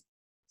it was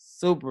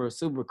super,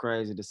 super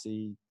crazy to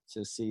see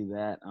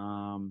that.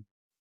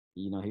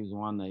 He was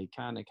one that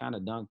kind of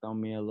dunked on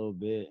me a little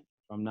bit,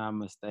 if I'm not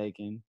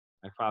mistaken.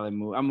 I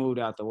moved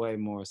out the way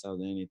more so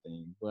than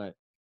anything, but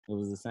it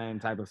was the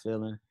same type of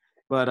feeling.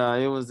 But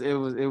it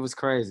was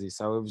crazy.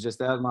 So it was just,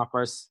 that was my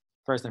first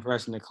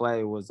impression of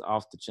Klay was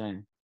off the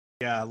chain.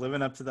 Yeah,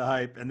 living up to the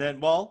hype. And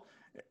then,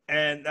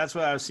 and that's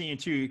what I was seeing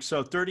too.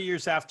 So 30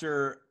 years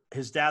after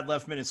his dad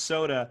left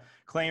Minnesota,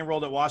 Klay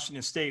enrolled at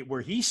Washington State, where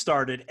he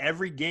started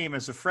every game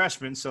as a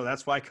freshman. So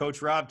that's why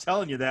Coach Rob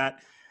telling you that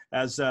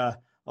as a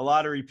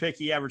lottery pick.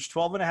 He averaged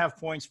 12.5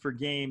 points per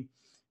game.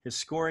 His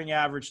scoring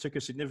average took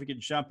a significant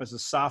jump as a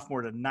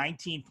sophomore to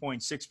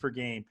 19.6 per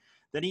game.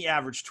 Then he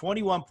averaged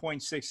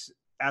 21.6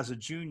 as a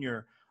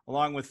junior,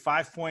 along with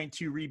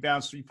 5.2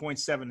 rebounds,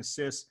 3.7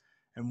 assists,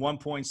 and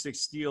 1.6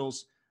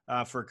 steals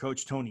for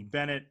Coach Tony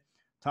Bennett.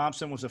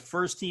 Thompson was a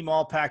first-team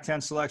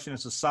All-Pac-10 selection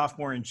as a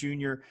sophomore and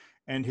junior,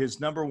 and his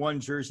number 1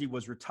 jersey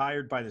was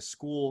retired by the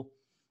school.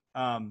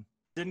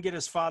 Didn't get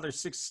his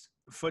father's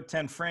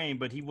 6'10" frame,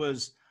 but he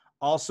was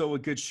also a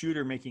good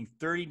shooter, making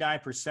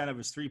 39% of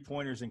his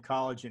three-pointers in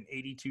college and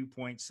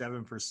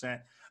 82.7%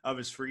 of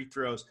his free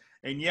throws.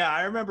 And, yeah,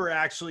 I remember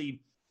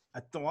actually,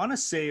 I want to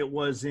say it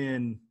was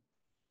in,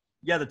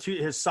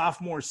 his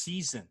sophomore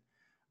season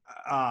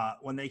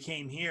when they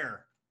came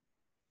here.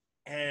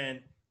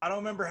 And I don't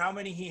remember how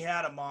many he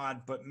had him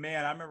on, but,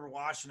 man, I remember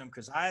watching him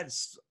because I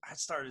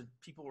started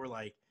 – people were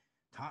like,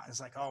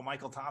 it's like, oh,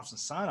 Michael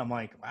Thompson's son. I'm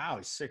like, wow,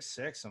 he's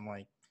 6'6". I'm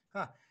like,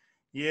 huh.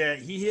 Yeah,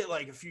 he hit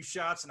like a few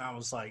shots, and I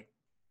was like,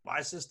 why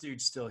is this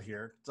dude still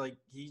here? It's like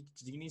he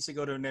needs to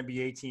go to an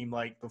NBA team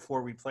like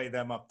before we play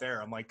them up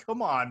there. I'm like,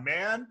 come on,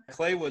 man.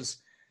 Clay was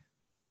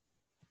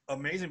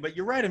amazing. But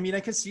you're right. I mean, I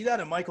can see that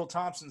in Michael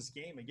Thompson's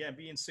game. Again,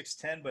 being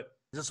 6'10", but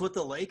just with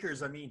the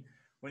Lakers, I mean,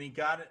 when he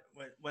got it,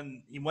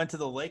 when he went to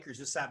the Lakers,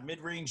 just that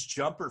mid-range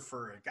jumper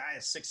for a guy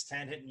at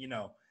 6'10", hitting,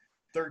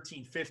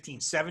 13,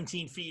 15,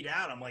 17 feet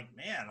out. I'm like,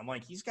 man,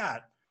 he's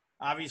got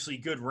obviously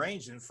good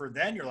range. And for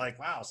then you're like,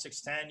 wow,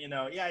 6'10",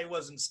 he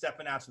wasn't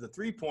stepping out to the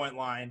three-point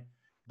line.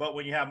 But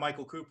when you have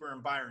Michael Cooper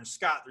and Byron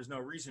Scott, there's no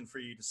reason for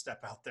you to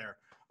step out there.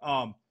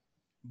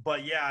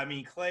 But, yeah, I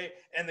mean, Clay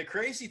 – and the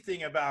crazy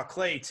thing about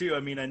Clay, too, I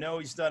mean, I know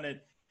he's done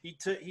it –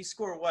 he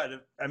scored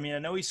what? I mean, I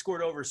know he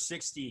scored over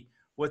 60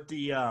 with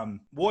the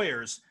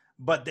Warriors,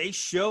 but they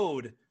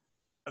showed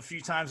a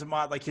few times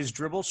like his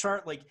dribble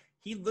chart. Like,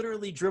 he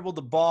literally dribbled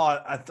the ball,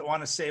 I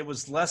want to say it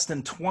was less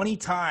than 20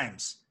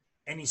 times,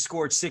 and he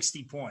scored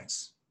 60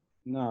 points.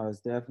 No, it's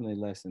definitely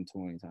less than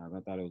 20 times. I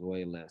thought it was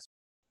way less.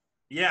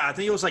 Yeah, I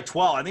think it was like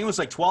 12. I think it was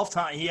like 12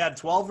 times. He had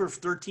 12 or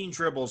 13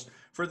 dribbles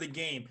for the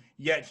game,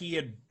 yet he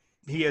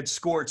had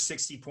scored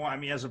 60 points. I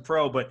mean, as a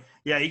pro, but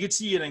yeah, you could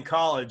see it in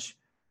college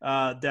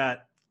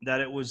that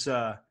it was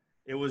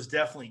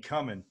definitely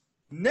coming.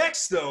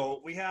 Next, though,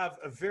 we have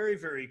a very,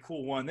 very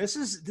cool one. This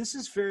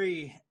is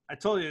very. I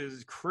told you,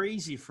 it's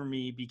crazy for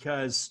me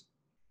because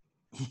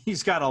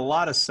he's got a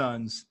lot of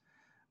sons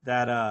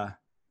that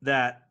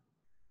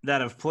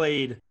have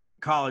played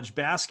college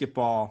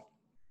basketball.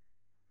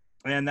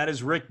 And that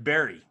is Rick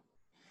Barry.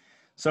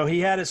 So he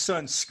had his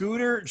sons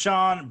Scooter,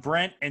 John,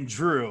 Brent, and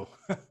Drew.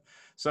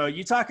 So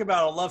you talk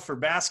about a love for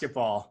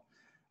basketball.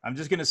 I'm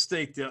just going to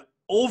state the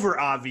over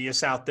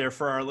obvious out there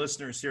for our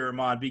listeners here,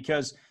 Ahmad,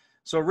 because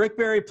so Rick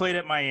Barry played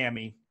at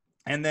Miami,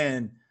 and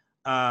then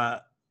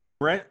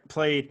Brent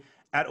played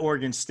at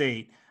Oregon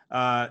State.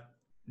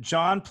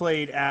 John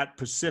played at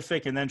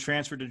Pacific and then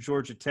transferred to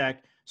Georgia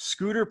Tech.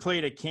 Scooter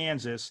played at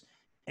Kansas,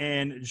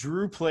 and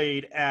Drew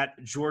played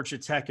at Georgia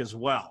Tech as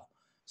well.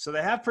 So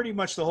they have pretty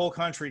much the whole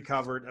country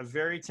covered, a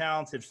very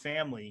talented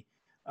family.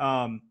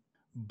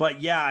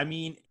 But, yeah, I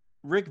mean,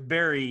 Rick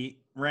Barry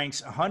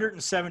ranks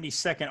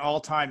 172nd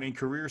all-time in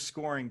career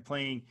scoring,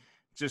 playing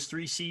just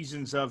 3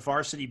 seasons of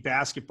varsity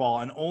basketball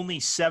and only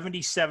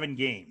 77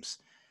 games.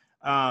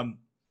 A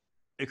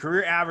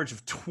career average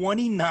of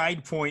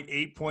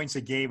 29.8 points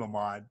a game,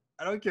 Ahmad.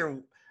 I don't care.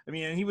 I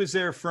mean, and he was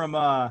there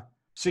from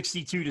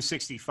 62 to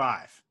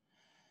 65.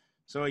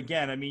 So,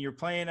 again, I mean, you're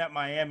playing at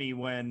Miami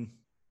when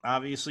 –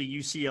 obviously,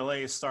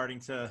 UCLA is starting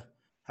to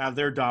have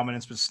their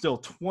dominance, but still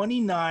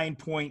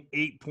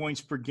 29.8 points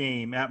per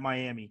game at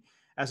Miami.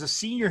 As a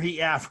senior, he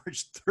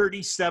averaged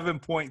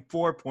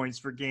 37.4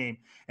 points per game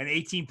and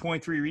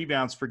 18.3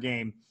 rebounds per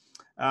game.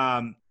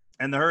 And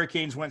the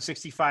Hurricanes went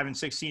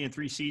 65-16 in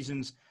 3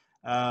 seasons,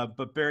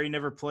 but Barry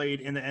never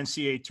played in the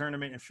NCAA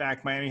tournament. In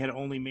fact, Miami had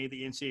only made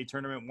the NCAA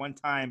tournament one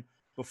time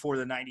before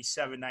the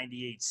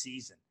 97-98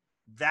 season.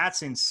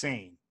 That's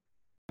insane.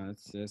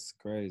 It's just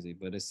crazy,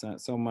 but it's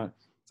not so much.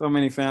 So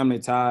many family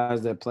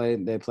ties that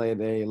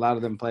a lot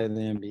of them play in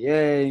the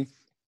NBA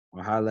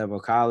or high-level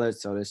college,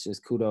 so it's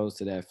just kudos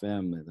to that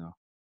family, though.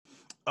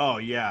 Oh,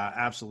 yeah,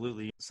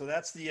 absolutely. So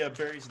that's the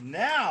Barrys.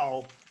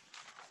 Now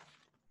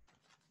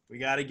we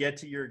got to get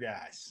to your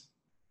guys.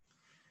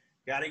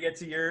 Got to get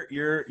to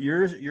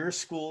your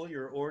school,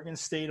 your Oregon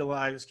State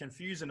Alive. It's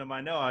confusing them,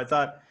 I know. I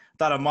thought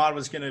Ahmad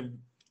was going to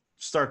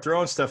start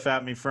throwing stuff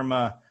at me from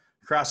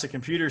across the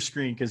computer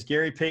screen because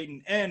Gary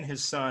Payton and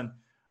his son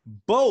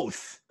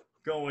both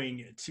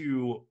going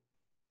to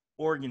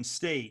Oregon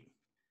State.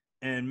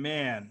 And,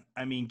 man,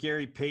 I mean,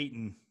 Gary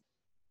Payton,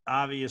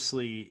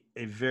 obviously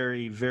a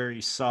very, very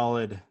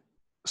solid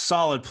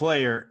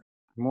player.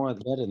 More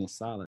better than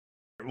solid.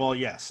 Well,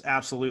 yes,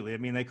 absolutely. I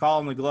mean, they call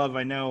him the glove.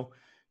 I know,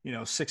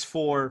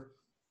 6'4",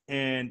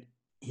 and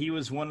he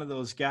was one of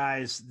those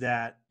guys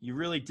that you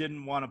really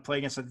didn't want to play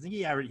against. I think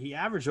he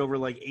averaged over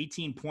like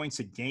 18 points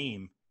a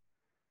game.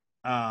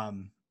 I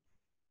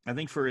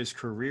think for his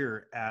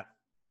career at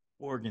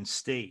Oregon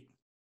State.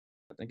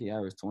 I think he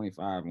averaged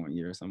 25 one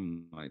year or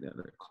something like that,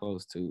 or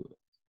close to it,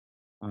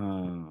 if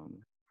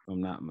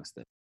I'm not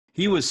mistaken.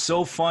 He was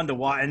so fun to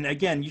watch. And,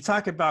 again, you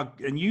talk about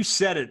 – and you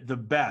said it the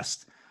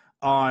best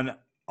on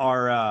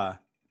our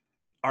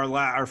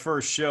our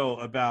first show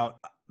about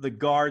the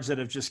guards that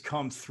have just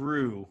come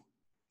through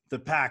the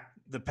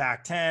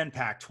Pac-10,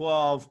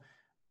 Pac-12.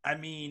 I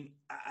mean,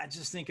 I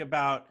just think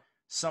about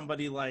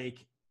somebody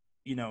like,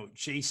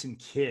 Jason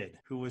Kidd,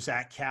 who was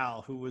at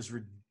Cal, who was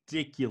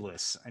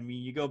ridiculous. I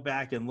mean, you go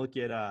back and look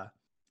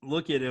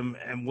at him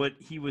and what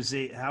he was,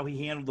 how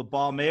he handled the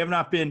ball. May have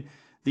not been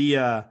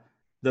the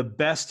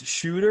best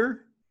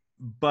shooter,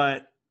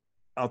 but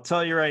I'll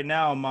tell you right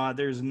now, Ahmad,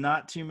 there's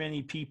not too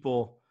many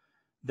people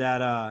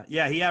that,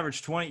 he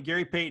averaged 20.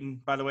 Gary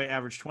Payton, by the way,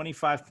 averaged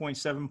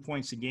 25.7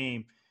 points a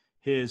game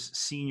his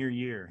senior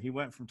year. He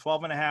went from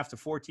 12.5 to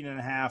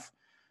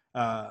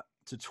 14.5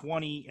 to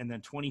 20, and then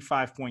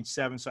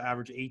 25.7, so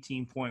average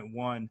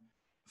 18.1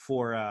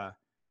 for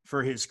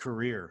his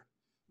career.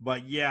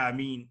 But yeah, I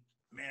mean,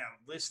 man,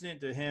 listening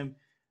to him,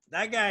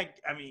 that guy,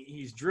 I mean,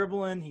 he's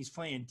dribbling, he's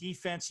playing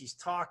defense, he's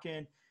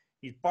talking,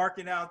 he's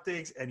barking out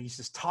things, and he's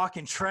just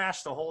talking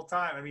trash the whole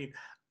time. I mean,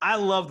 I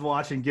loved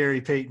watching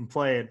Gary Payton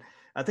play. And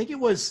I think it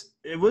was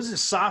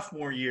his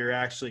sophomore year,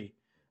 actually.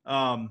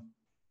 Or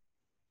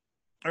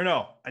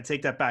no, I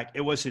take that back.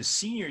 It was his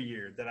senior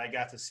year that I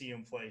got to see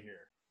him play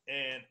here.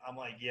 And I'm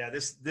like, yeah,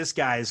 this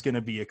guy is going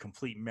to be a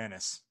complete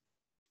menace.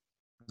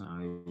 No,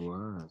 he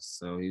was.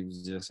 So he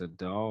was just a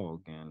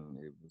dog, and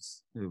it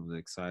was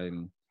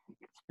exciting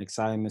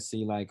to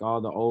see, like,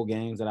 all the old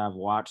games that I've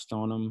watched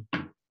on him.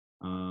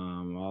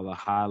 All the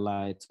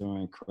highlights are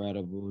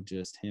incredible.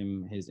 Just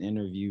his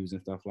interviews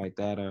and stuff like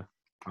that are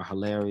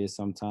hilarious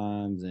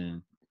sometimes.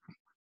 And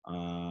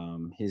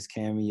his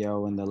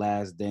cameo in The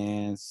Last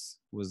Dance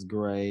was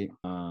great,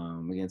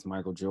 against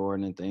Michael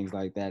Jordan and things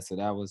like that. So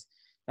that was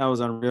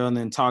unreal. And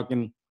then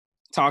talking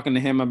to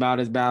him about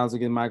his battles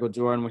against Michael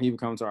Jordan when he would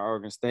come to our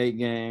Oregon State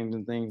games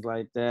and things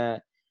like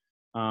that,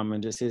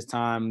 and just his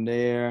time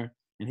there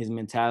and his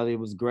mentality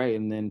was great.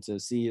 And then to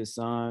see his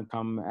son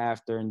come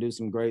after and do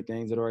some great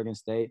things at Oregon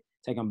State,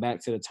 take him back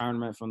to the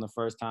tournament from the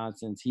first time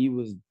since he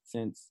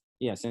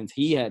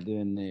had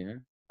been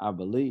there, I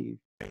believe.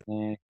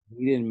 And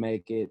he didn't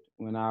make it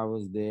when I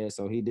was there,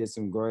 so he did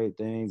some great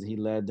things. He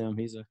led them.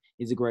 He's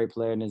a great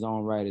player in his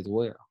own right as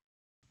well.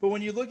 But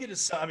when you look at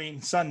his son, I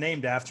mean, son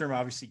named after him,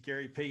 obviously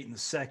Gary Payton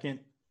II,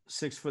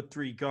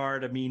 6'3"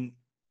 guard. I mean,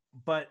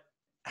 but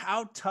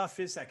how tough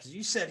is that? Because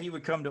you said he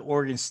would come to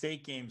Oregon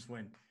State games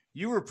when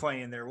you were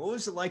playing there. What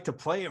was it like to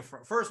play in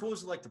front? First, what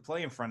was it like to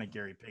play in front of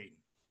Gary Payton?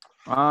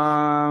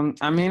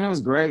 I mean, it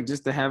was great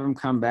just to have him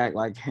come back.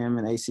 Like, him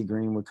and AC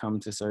Green would come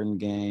to certain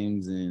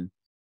games, and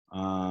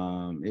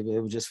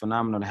it was just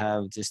phenomenal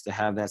to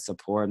have that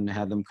support and to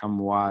have them come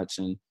watch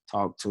and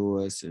talk to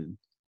us and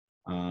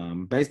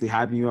basically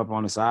hyping you up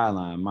on the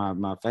sideline.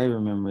 My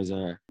favorite memories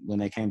are when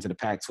they came to the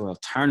Pac-12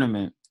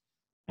 tournament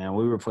and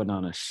we were putting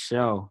on a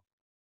show.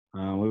 We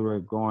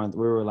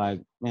were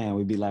like, man,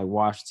 we'd be like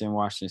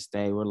Washington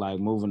State. We're like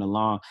moving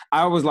along.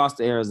 I always lost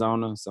to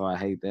Arizona, so I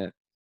hate that.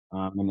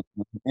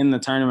 In the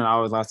tournament, I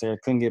always lost there.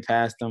 Couldn't get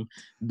past them,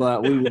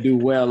 but we would do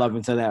well up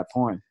until that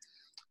point.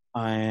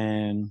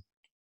 And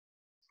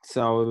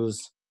so it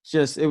was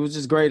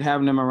just great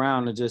having him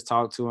around to just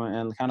talk to him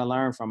and kind of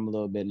learn from him a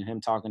little bit, and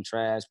him talking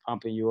trash,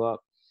 pumping you up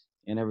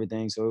and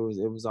everything. So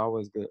it was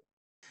always good.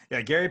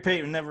 Yeah, Gary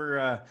Payton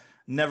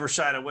never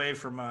shied away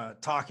from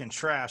talking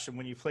trash. And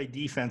when you play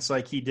defense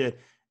like he did,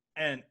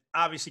 and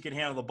obviously can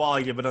handle the ball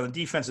he did, but on the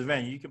defensive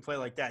end, you can play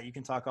like that. You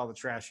can talk all the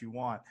trash you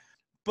want.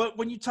 But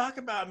when you talk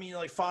about, I mean,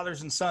 like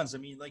fathers and sons, I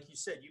mean, like you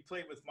said, you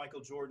played with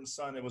Michael Jordan's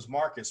son. It was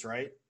Marcus,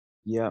 right?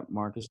 Yeah,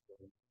 Marcus.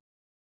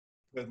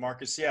 With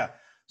Marcus, yeah.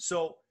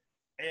 So,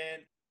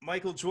 and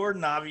Michael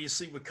Jordan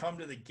obviously would come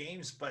to the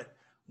games, but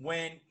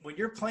when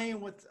you're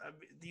playing with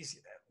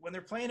when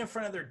they're playing in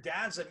front of their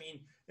dads, I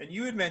mean, and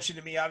you had mentioned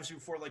to me obviously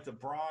before, like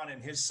LeBron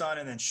and his son,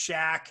 and then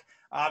Shaq,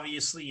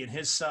 obviously, and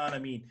his son. I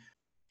mean,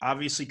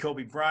 obviously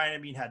Kobe Bryant,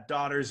 I mean, had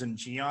daughters, and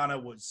Gianna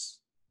was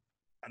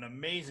an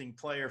amazing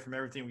player from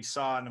everything we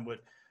saw.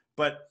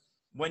 But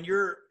when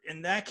you're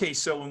in that case,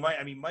 so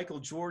when Michael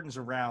Jordan's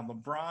around,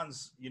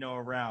 LeBron's,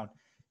 around,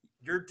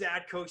 your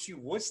dad coached you.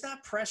 What's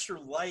that pressure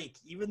like?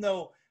 Even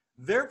though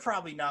they're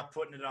probably not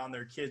putting it on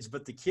their kids,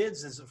 but the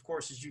kids, as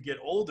you get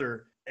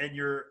older and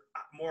you're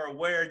more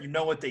aware, you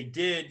know what they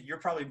did, you're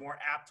probably more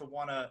apt to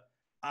want to,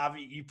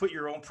 you put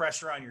your own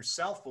pressure on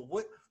yourself. But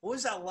what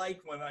was that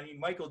like when,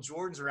 Michael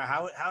Jordan's around?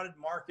 How did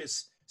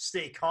Marcus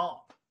stay calm?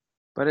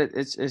 But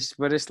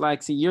it's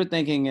like, see, you're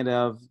thinking it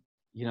of,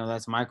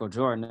 that's Michael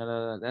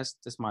Jordan. That's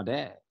my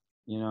dad.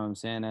 You know what I'm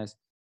saying? That's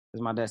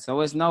my dad.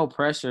 So it's no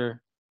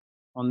pressure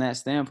on that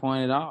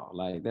standpoint at all.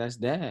 Like, that's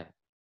dad.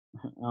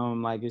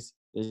 Like it's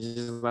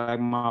just like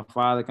my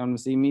father come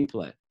to see me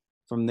play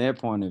from their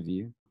point of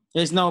view.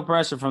 There's no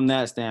pressure from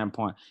that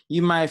standpoint.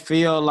 You might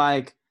feel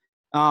like,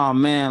 oh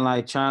man,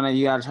 like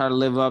you got to try to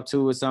live up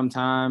to it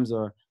sometimes,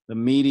 or the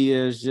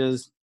media is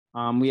just,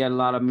 we had a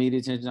lot of media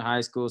attention in high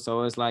school.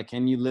 So it's like,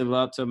 can you live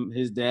up to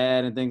his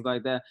dad and things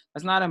like that?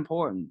 That's not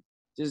important.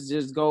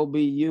 Just go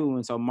be you.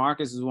 And so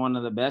Marcus is one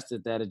of the best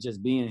at that, at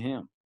just being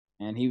him.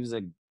 And he was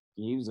a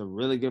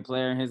really good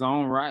player in his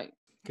own right.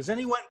 Because then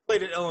he went and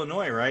played at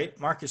Illinois, right?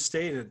 Marcus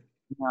stayed at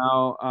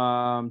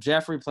No,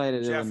 Jeffrey played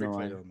at Jeffrey Illinois.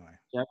 played Illinois.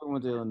 Jeffrey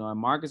went to Illinois.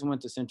 Marcus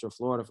went to Central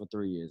Florida for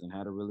 3 years and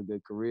had a really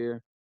good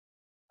career.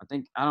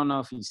 I don't know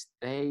if he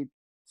stayed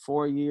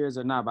 4 years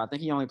or not, but I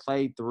think he only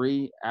played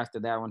 3. After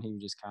that one, he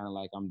was just kind of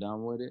like, I'm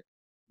done with it.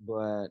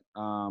 But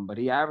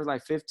he averaged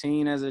like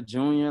 15 as a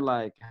junior,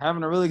 like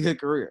having a really good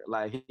career.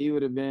 Like he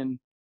would have been,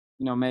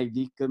 make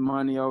good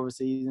money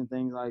overseas and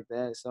things like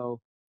that. So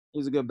he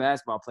was a good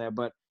basketball player.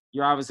 But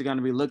you're obviously going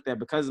to be looked at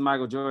because of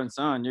Michael Jordan's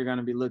son. You're going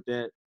to be looked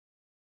at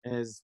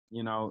as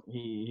he not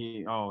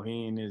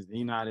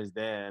his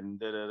dad,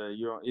 and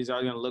he's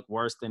always going to look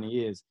worse than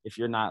he is if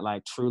you're not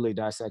like truly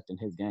dissecting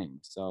his game.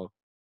 So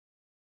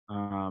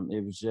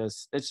it's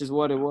just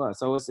what it was.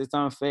 So it's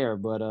unfair,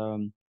 but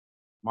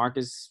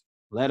Marcus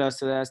led us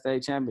to that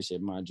state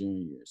championship my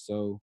junior year.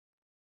 So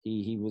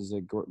he was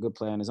a good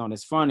player on his own.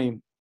 It's funny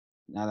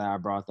now that I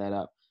brought that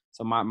up.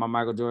 So my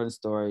Michael Jordan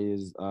story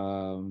is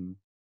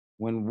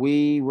when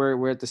we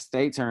were at the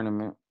state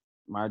tournament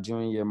my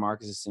junior year,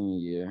 Marcus' senior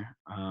year.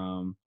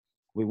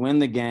 We win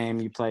the game.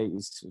 You play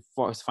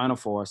it's Final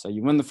Four. So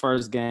you win the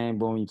first game.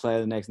 Boom, you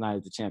play the next night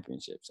at the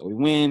championship. So we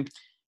win.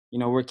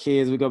 We're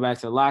kids. We go back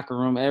to the locker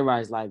room.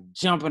 Everybody's like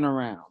jumping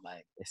around,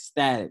 like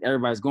ecstatic.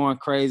 Everybody's going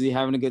crazy,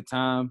 having a good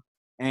time.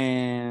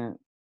 And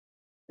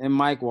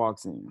Mike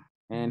walks in,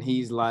 and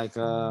he's like,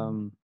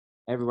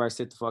 "Everybody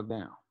sit the fuck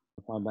down."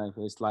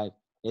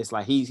 It's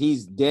like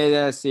he's dead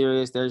ass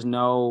serious. There's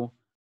no,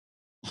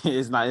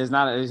 he's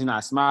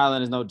not smiling.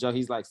 There's no joke.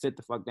 He's like, "Sit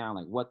the fuck down."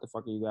 Like, what the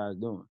fuck are you guys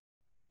doing?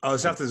 Oh,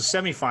 it's after the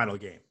semifinal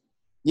game.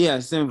 Yeah,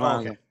 semifinal. Oh,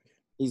 okay. Game.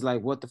 He's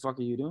like, "What the fuck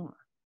are you doing?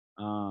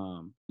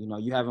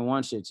 You haven't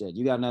won shit yet.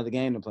 You got another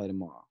game to play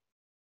tomorrow.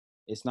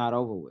 It's not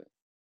over with."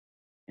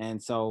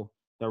 And so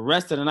the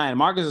rest of the night,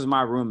 Marcus is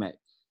my roommate.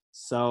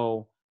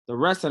 So the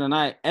rest of the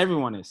night,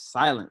 everyone is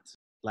silent,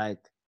 like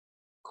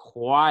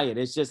quiet.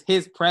 It's just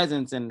his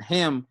presence and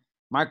him,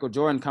 Michael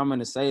Jordan, coming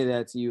to say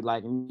that to you,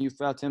 like, and you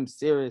felt him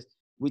serious.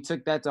 We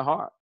took that to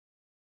heart.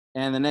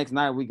 And the next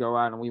night we go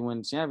out and we win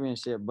the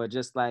championship. But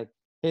just like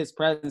his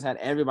presence had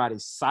everybody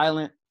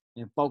silent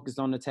and focused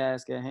on the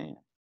task at hand.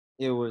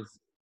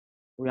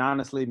 We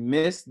honestly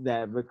missed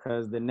that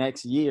because the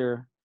next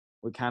year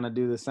we kind of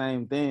do the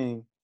same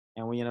thing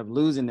and we end up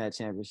losing that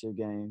championship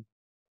game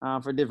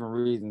for different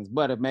reasons.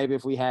 But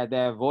if we had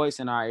that voice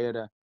in our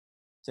ear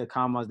to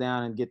calm us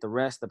down and get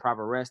the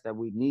proper rest that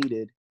we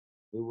needed,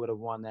 we would have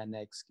won that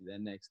next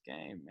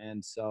game.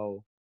 And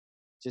so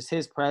just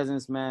his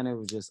presence, man, it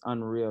was just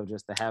unreal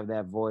just to have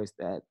that voice,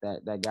 that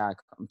guy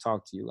come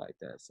talk to you like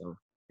that. So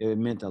it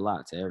meant a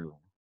lot to everyone.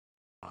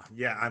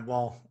 Yeah,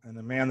 and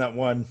the man that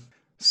won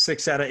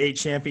 6 out of 8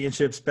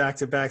 championships,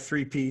 back-to-back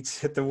three-peats,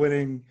 hit the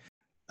winning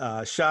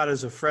shot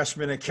as a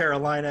freshman at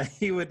Carolina.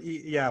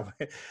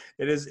 It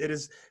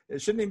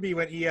shouldn't even be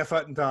when E.F.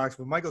 Hutton talks,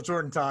 but Michael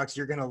Jordan talks,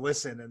 you're going to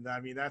listen. And I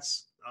mean, I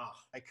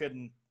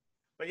couldn't.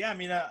 But yeah, I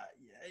mean,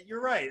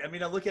 you're right. I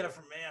mean, I look at it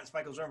from, man, it's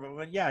Michael Jordan.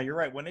 But yeah, you're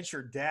right. When it's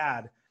your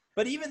dad.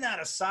 But even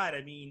that aside,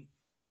 I mean,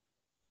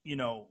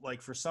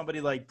 like for somebody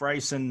like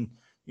Bryson,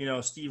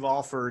 Steve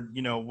Alford,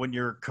 when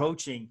you're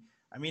coaching,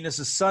 I mean, as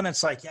a son,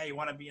 it's like, yeah, you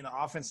want to be in the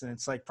offense, and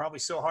it's like probably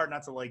so hard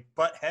not to like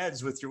butt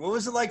heads with what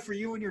was it like for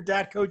you when your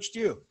dad coached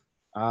you?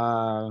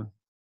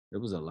 It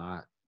was a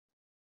lot.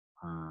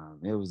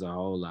 It was a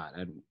whole lot.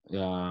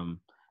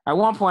 At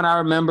one point, I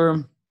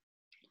remember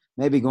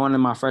maybe going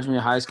in my freshman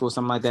year of high school,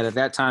 something like that. At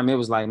that time, it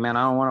was like, man,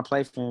 I don't want to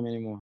play for him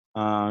anymore.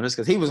 Just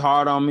because he was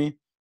hard on me,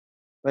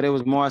 but it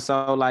was more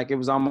so like it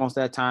was almost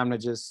that time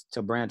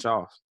to branch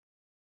off.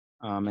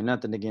 And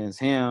nothing against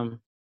him.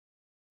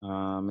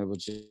 It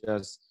was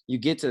just you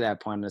get to that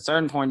point. At a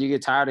certain point, you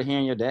get tired of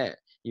hearing your dad.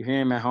 You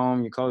hear him at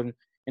home, you're coaching,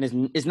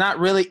 and it's not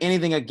really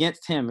anything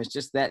against him. It's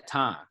just that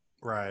time.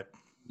 Right.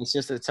 It's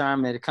just the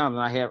time that it comes.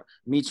 And I hear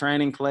me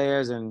training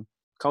players and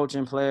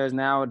coaching players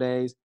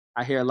nowadays.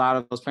 I hear a lot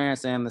of those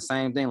parents saying the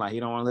same thing, like, he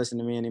don't want to listen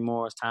to me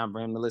anymore. It's time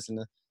for him to listen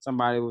to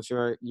somebody with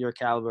your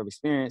caliber of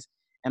experience.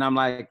 And I'm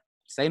like,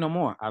 say no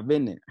more. I've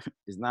been there.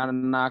 It's not a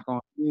knock on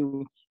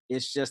you.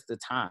 It's just the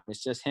time.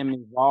 It's just him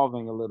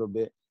evolving a little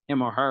bit,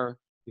 him or her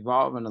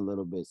evolving a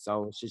little bit.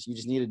 So it's just you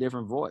just need a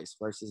different voice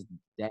versus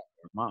dad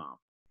or mom.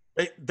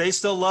 They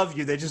still love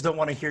you. They just don't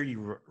want to hear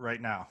you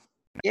right now.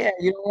 Yeah,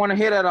 you don't want to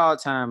hear that all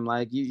the time.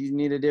 Like you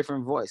need a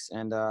different voice,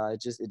 and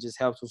it just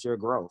helps with your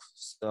growth.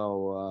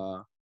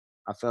 So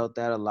I felt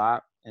that a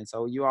lot, and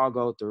so you all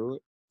go through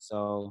it.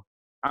 So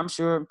I'm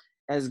sure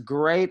as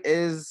great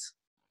as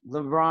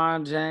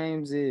LeBron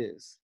James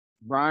is,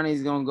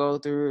 Bronny's gonna go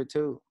through it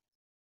too.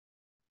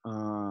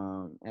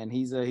 And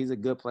he's a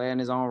good player in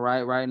his own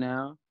right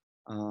now.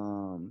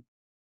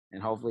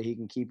 And hopefully he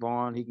can keep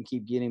on. He can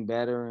keep getting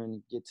better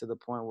and get to the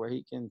point where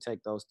he can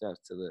take those steps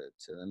to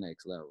the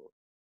next level.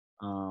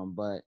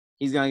 But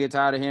he's gonna get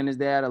tired of hearing his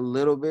dad a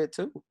little bit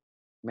too.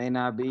 May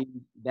not be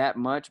that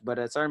much, but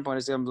at a certain point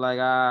it's gonna be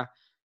like,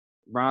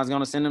 Bron's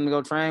gonna send him to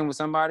go train with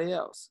somebody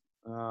else.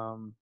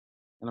 And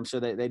I'm sure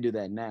they do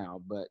that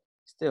now, but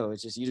still,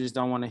 it's just you just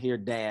don't want to hear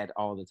dad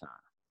all the time.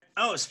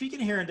 Oh, speaking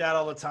of hearing dad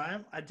all the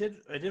time, I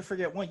did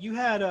forget one. You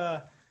had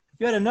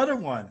You had another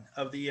one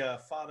of the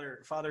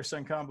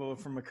father-son combo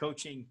from a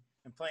coaching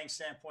and playing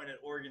standpoint at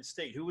Oregon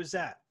State. Who was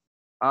that?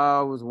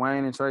 It was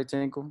Wayne and Trey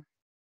Tinkle.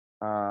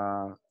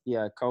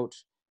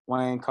 Coach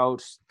Wayne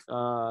coached,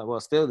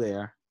 still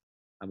there.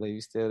 I believe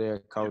he's still there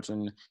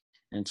coaching.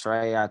 And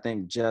Trey, I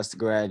think, just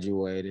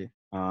graduated.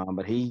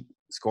 But he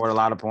scored a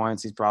lot of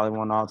points. He's probably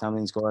one of the all-time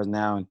leading scorers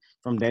now. And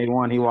from day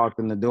one, he walked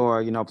in the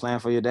door, playing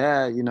for your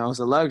dad, it's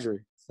a luxury.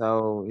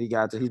 So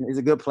he's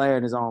a good player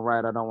in his own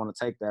right. I don't want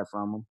to take that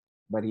from him.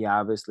 But he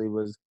obviously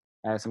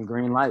had some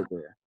green light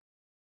there.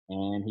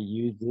 And he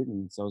used it,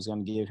 and so it's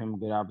going to give him a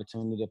good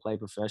opportunity to play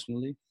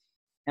professionally.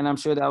 And I'm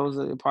sure that was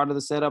a part of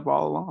the setup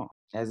all along,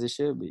 as it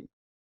should be.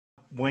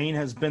 Wayne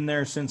has been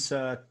there since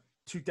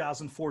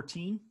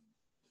 2014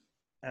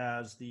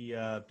 as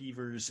the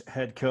Beavers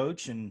head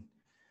coach, and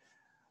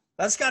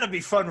that's got to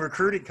be fun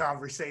recruiting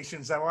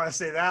conversations. I want to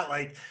say that,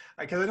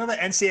 because I know the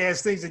NCAA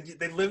has things that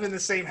they live in the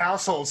same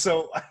household.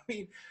 So, I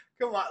mean,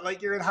 come on,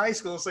 you're in high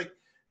school. It's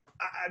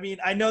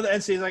I know the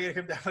NCAA is not going to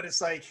come down, but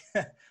it's I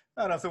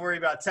don't have to worry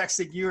about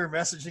texting you or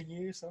messaging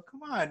you. So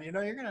come on, you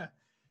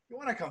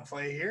want to come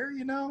play here,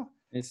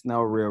 It's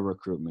no real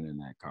recruitment in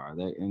that car.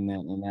 In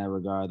that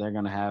regard, they're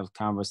going to have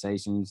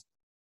conversations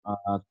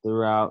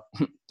throughout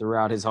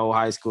his whole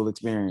high school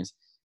experience,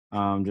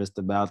 just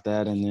about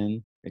that, and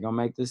then they're going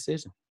to make the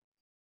decision.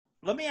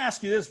 Let me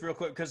ask you this real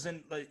quick, because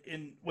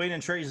in Wayne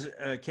and Trey's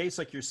case,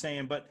 like you're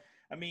saying, but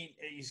I mean,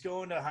 he's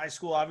going to high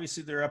school.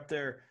 Obviously, they're up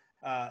there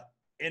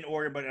in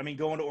Oregon, but I mean,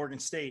 going to Oregon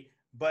State.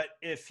 But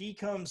if he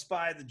comes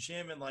by the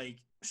gym and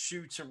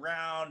shoots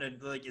around and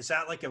is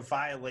that a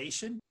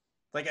violation?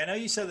 I know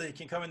you said that he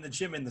can come in the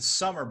gym in the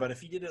summer, but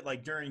if he did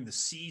it during the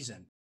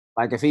season,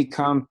 if he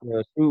comes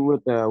to shoot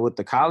with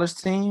the college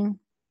team,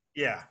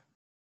 yeah,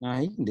 no,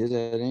 he can do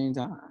that at any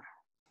time.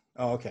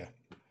 Oh, okay.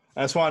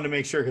 I just wanted to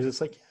make sure,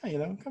 because it's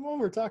come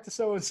over, talk to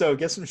so-and-so,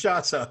 get some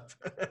shots up.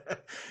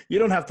 You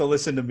don't have to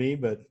listen to me,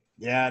 but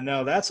yeah,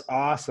 no, that's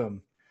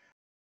awesome.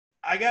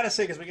 I got to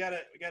say, because we got to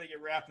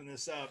get wrapping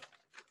this up.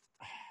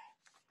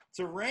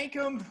 To rank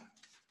them,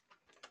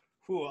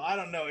 I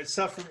don't know. It's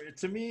tough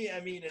to me.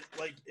 I mean,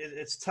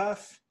 it's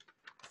tough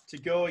to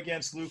go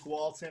against Luke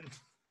Walton.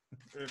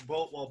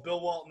 Bill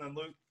Walton and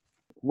Luke.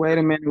 Wait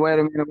a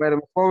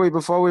minute.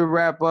 Before we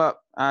wrap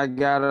up, I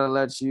gotta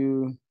let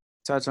you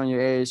touch on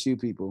your ASU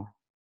people.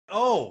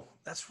 Oh,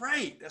 that's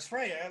right.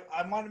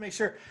 I wanted to make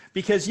sure,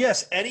 because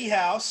yes, Eddie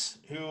House,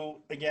 who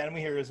again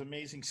we hear his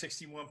amazing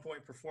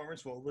 61-point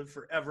performance will live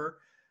forever.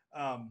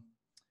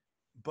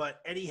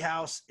 But Eddie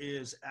House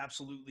is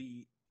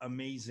absolutely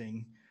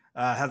amazing.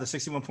 Had the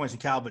 61 points in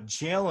Cal, but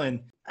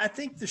Jalen, I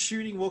think the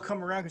shooting will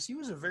come around, because he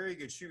was a very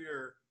good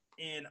shooter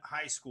in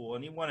high school,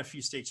 and he won a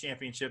few state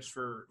championships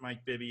for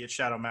Mike Bibby at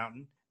Shadow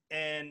Mountain.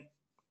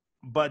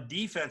 But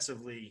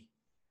defensively,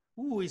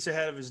 he's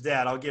ahead of his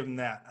dad. I'll give him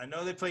that. I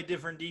know they play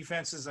different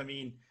defenses. I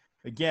mean,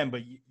 again,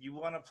 but you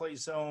want to play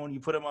zone. You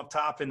put him up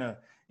top in a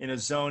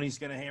zone, he's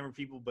going to hammer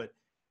people. But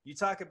you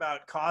talk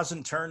about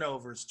causing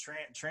turnovers,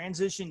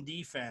 transition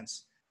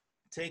defense,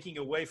 taking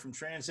away from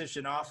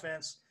transition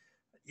offense.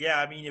 Yeah,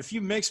 I mean, if you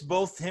mix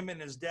both him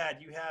and his dad,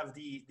 you have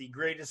the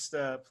greatest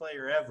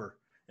player ever,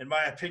 in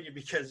my opinion,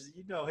 because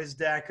his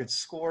dad could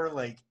score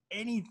like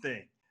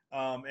anything.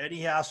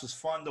 Eddie House was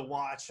fun to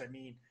watch. I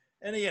mean,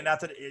 and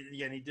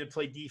again, he did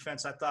play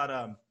defense. I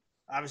thought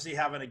obviously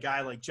having a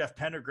guy like Jeff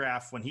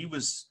Pendergraph when he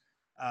was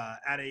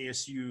at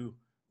ASU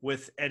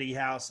with Eddie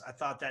House, I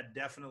thought that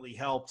definitely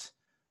helped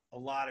a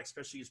lot,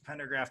 especially as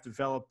Pendergraph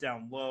developed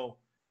down low.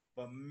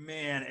 But,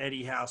 man,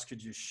 Eddie House could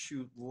just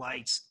shoot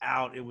lights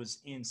out. It was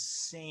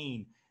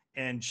insane.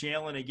 And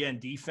Jalen, again,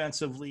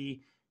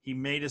 defensively, he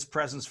made his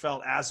presence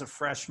felt as a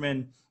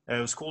freshman. It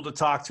was cool to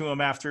talk to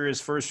him after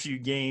his first few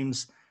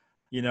games.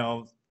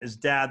 His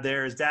dad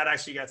there. His dad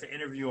actually got to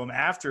interview him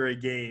after a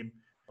game,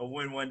 a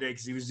win one day,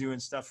 because he was doing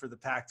stuff for the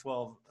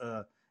Pac-12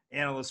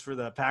 analyst for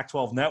the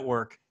Pac-12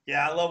 network.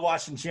 Yeah, I love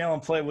watching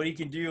Jalen play, what he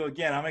can do.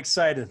 Again, I'm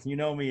excited. You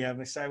know me. I'm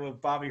excited what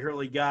Bobby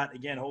Hurley got.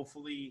 Again,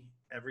 hopefully –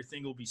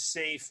 everything will be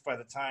safe by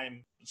the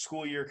time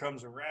school year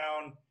comes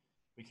around.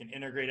 We can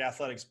integrate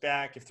athletics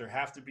back if there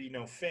have to be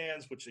no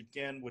fans, which,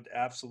 again, would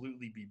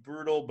absolutely be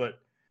brutal. But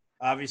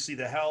obviously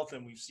the health,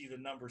 and we see the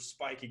numbers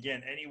spike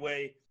again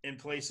anyway in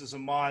places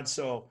of mod.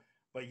 So,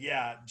 but,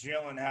 yeah,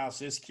 Jalen House,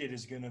 this kid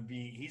is going to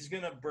be – he's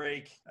going to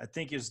break, I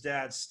think, his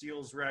dad's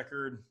steals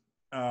record.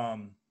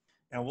 And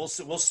we'll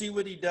see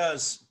what he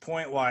does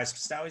point-wise,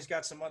 because now he's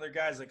got some other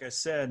guys, like I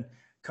said,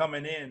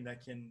 coming in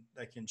that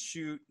can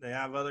shoot. They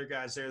have other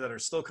guys there that are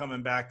still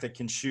coming back that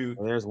can shoot.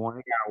 Well, there's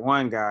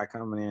one guy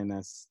coming in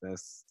that's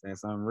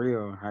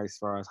unreal as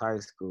far as high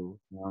school.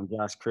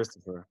 Josh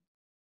Christopher.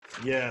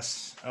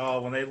 Yes.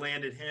 Oh, when they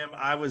landed him,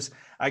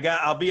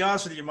 I'll be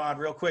honest with you, Mod,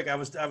 real quick. I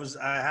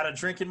had a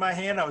drink in my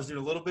hand. I was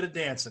doing a little bit of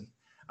dancing.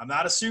 I'm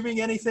not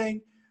assuming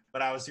anything,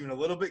 but I was doing a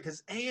little bit,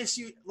 because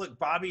ASU, look,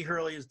 Bobby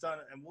Hurley has done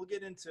it, and we'll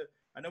get into,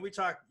 I know we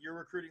talked your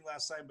recruiting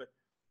last time, but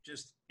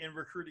just in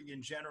recruiting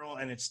in general.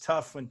 And it's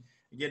tough when,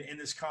 again, in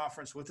this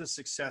conference with the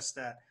success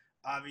that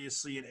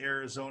obviously in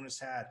Arizona's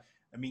had,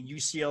 I mean,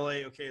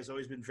 UCLA, okay, has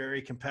always been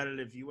very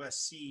competitive.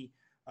 USC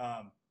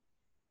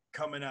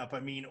coming up. I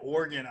mean,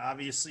 Oregon,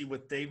 obviously,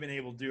 what they've been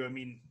able to do. I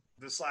mean,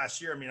 this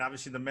last year, I mean,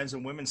 obviously the men's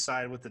and women's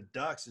side with the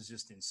Ducks is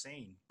just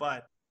insane.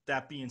 But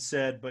that being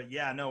said, but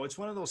yeah, no, it's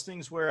one of those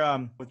things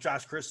where with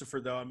Josh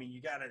Christopher, though, I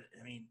mean,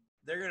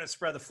 they're going to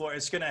spread the floor.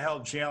 It's going to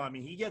help Jalen. I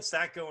mean, he gets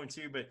that going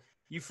too, but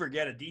you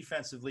forget it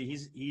defensively.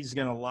 He's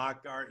going to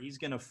lock guard. He's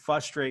going to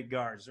frustrate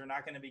guards. They're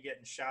not going to be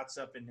getting shots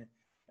up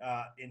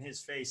in his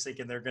face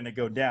thinking they're going to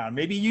go down.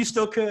 Maybe you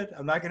still could.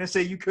 I'm not going to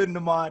say you couldn't,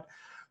 Ahmad.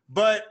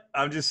 But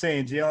I'm just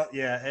saying,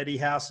 Eddie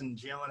House and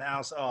Jalen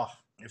House. Oh,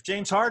 if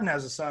James Harden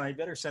has a son, I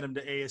better send him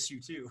to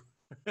ASU too.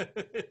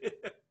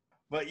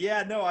 But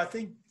yeah, no, I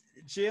think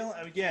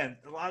Jalen, again,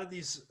 a lot of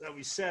these that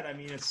we said, I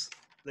mean,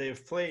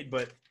 they've played,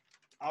 but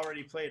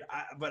already played.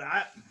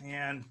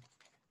 Man,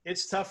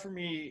 it's tough for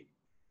me.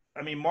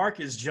 I mean,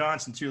 Marcus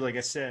Johnson too, like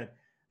I said,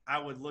 I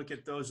would look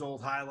at those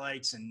old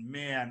highlights and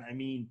man, I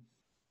mean,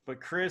 but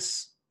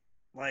Chris,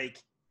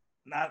 like,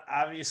 not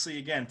obviously,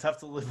 again, tough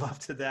to live up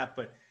to that,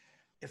 but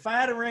if I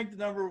had to rank the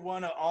number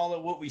one of all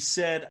of what we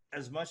said,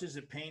 as much as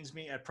it pains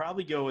me, I'd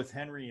probably go with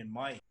Henry and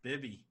Mike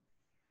Bibby.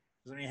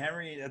 I mean,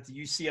 Henry at the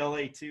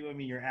UCLA too. I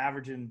mean, you're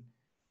averaging,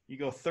 you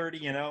go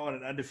 30-0 on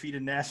an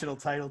undefeated national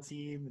title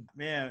team,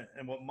 man.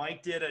 And what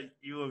Mike did at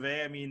U of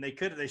A, I mean,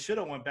 they should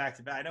have went back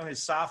to back. I know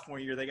his sophomore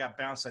year they got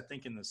bounced, I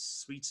think, in the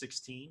Sweet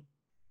 16,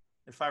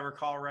 if I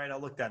recall right. I'll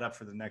look that up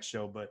for the next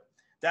show, but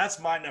that's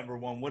my number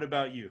one. What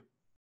about you?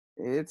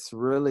 It's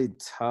really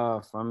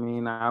tough. I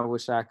mean, I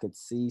wish I could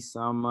see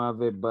some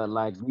of it, but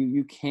like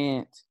you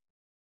can't.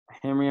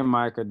 Henry and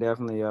Mike are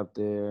definitely up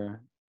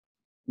there.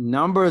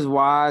 Numbers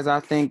wise, I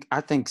think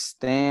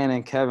Stan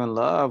and Kevin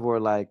Love were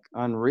like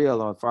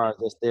unreal as far as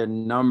just their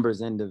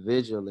numbers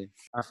individually.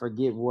 I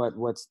forget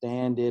what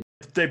Stan did.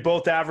 They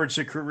both averaged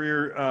a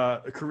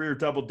career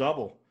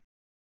double-double.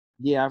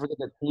 Yeah, I forget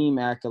the team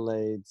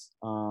accolades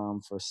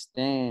for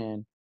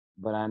Stan,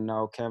 but I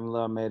know Kevin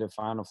Love made a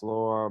Final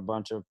Four, a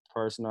bunch of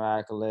personal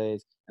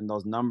accolades, and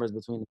those numbers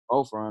between the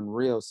both are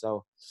unreal.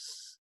 So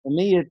for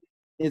me,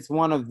 it's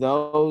one of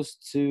those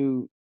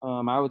two.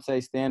 I would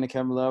say Stan and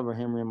Kevin Love or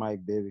Henry and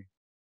Mike Bibby.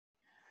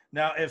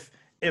 Now, if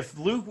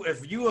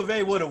U of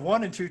A would have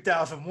won in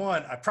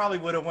 2001, I probably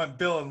would have went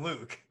Bill and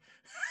Luke.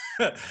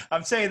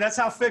 I'm saying that's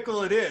how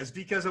fickle it is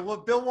because of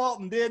what Bill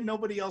Walton did,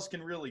 nobody else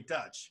can really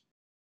touch.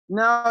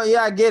 No,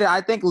 yeah, I get it. I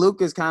think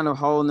Luke is kind of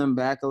holding them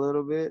back a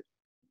little bit,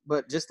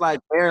 but just like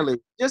barely,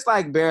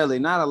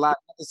 not a lot.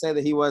 Not to say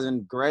that he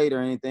wasn't great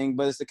or anything,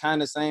 but it's the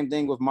kind of same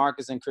thing with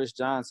Marcus and Chris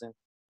Johnson.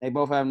 They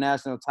both have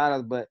national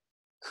titles, but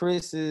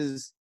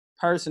Chris's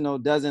personal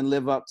doesn't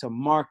live up to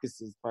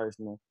Marcus's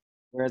personal.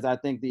 Whereas I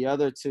think the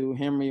other two,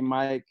 Henry,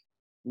 Mike,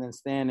 and then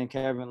Stan and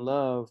Kevin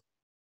Love,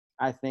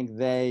 I think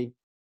they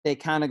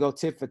kind of go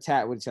tit for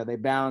tat with each other. They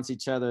balance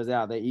each other's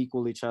out. They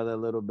equal each other a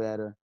little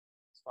better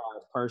as far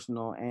as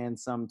personal and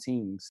some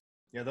teams.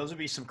 Yeah, those would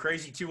be some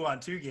crazy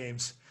 2-on-2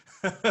 games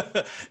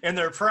in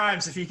their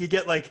primes if you could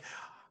get like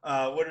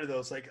what are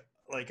those like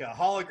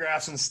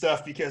holographs and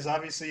stuff because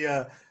obviously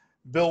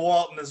Bill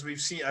Walton, as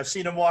I've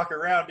seen him walk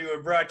around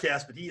doing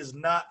broadcasts, but he is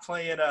not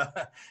playing.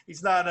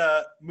 He's not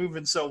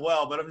moving so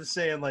well. But I'm just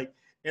saying, like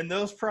in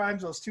those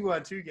primes, those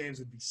 2-on-2 games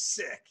would be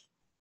sick.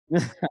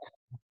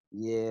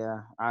 Yeah,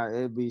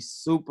 it'd be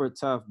super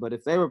tough. But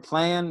if they were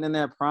playing in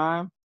their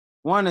prime,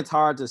 one, it's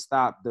hard to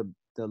stop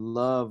the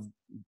love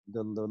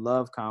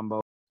combo.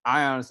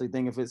 I honestly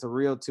think if it's a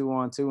real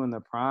 2-on-2 in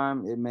the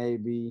prime, it may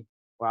be.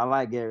 Well, I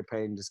like Gary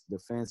Payton just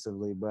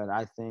defensively, but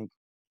I think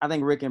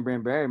Rick and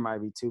Brent Barry might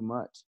be too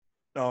much.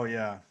 Oh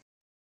yeah,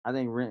 I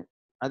think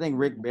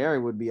Rick Barry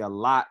would be a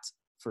lot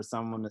for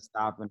someone to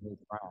stop in his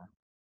prime.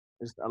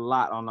 There's a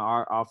lot on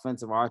the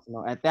offensive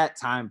arsenal at that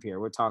time period.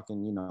 We're talking,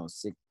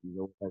 60s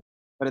or whatever.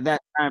 But at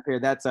that time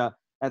period, that's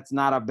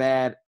not a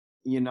bad,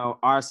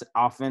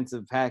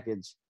 offensive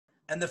package.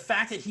 And the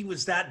fact that he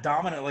was that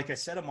dominant, like I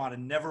said, Ahmad,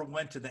 and never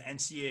went to the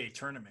NCAA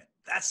tournament,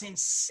 that's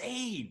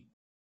insane.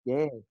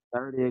 Yeah,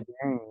 30 a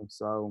game.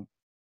 So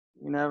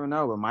you never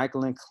know. But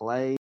Michael and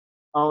Clay.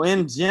 Oh,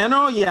 in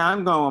general, yeah,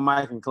 I'm going with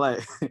Mike and Clay.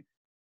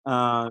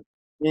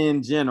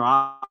 In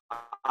general,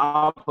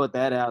 I'll put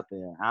that out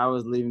there. I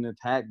was leaving the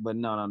pack, but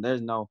no,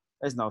 there's no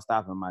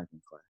stopping Mike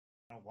and Clay.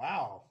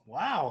 Wow.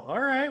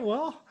 All right,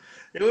 well,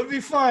 it would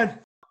be fun.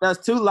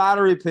 That's 2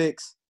 lottery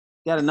picks.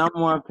 Got a number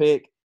 1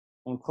 pick,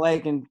 and Clay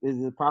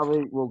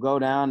probably will go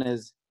down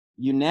as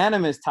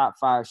unanimous top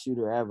 5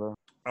 shooter ever.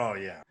 Oh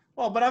yeah.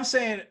 Well, but I'm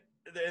saying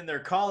in their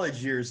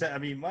college years, I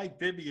mean, Mike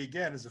Bibby,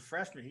 again, as a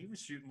freshman, he was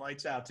shooting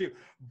lights out too.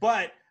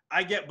 But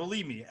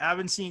believe me, I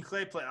haven't seen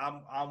Clay play.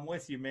 I'm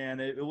with you, man.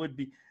 It would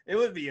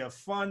be a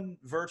fun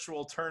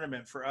virtual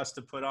tournament for us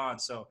to put on.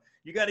 So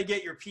you got to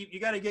get your people,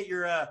 you got to get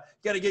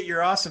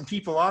your awesome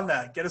people on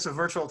that. Get us a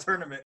virtual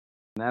tournament.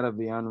 That'll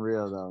be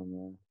unreal though,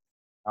 man.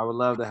 I would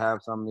love to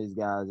have some of these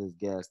guys as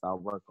guests. I'll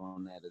work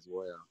on that as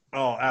well.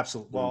 Oh,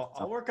 absolutely. Well,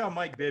 I'll work on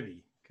Mike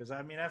Bibby because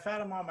I've had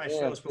him on my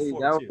shows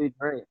before. That would be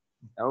great.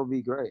 That would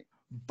be great.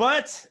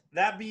 But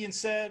that being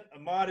said,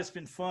 Ahmad, it's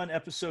been fun.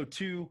 Episode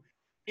 2.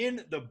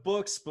 in the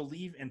books.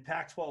 Believe in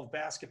Pac-12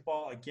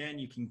 basketball. Again,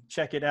 you can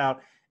check it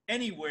out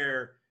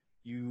anywhere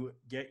you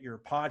get your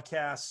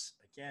podcasts.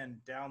 Again,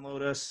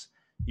 download us.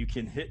 You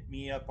can hit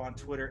me up on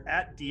Twitter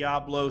at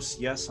Diablos.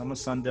 Yes, I'm a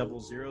Sun Devil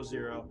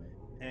 00.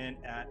 And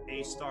at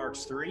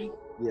A-Starks3.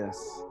 Yes,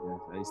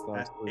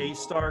 A-Starks3.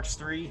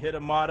 A-Starks3. Hit a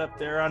mod up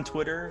there on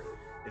Twitter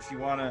if you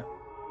want to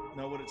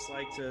know what it's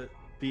like to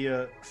be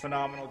a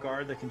phenomenal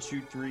guard that can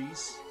shoot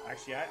threes.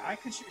 Actually, I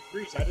can shoot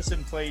threes. I just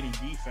didn't play any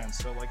defense,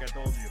 so like I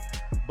told you.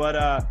 But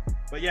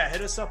yeah,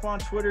 hit us up on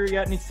Twitter. You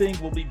got anything?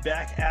 We'll be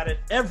back at it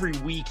every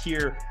week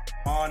here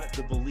on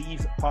the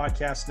Believe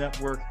Podcast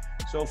Network.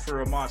 So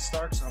for Ahmad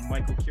Starks, I'm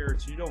Michael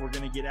Caratino. We're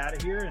going to get out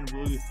of here, and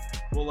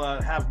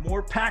we'll have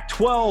more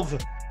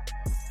Pac-12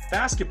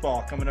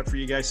 basketball coming up for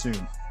you guys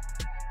soon.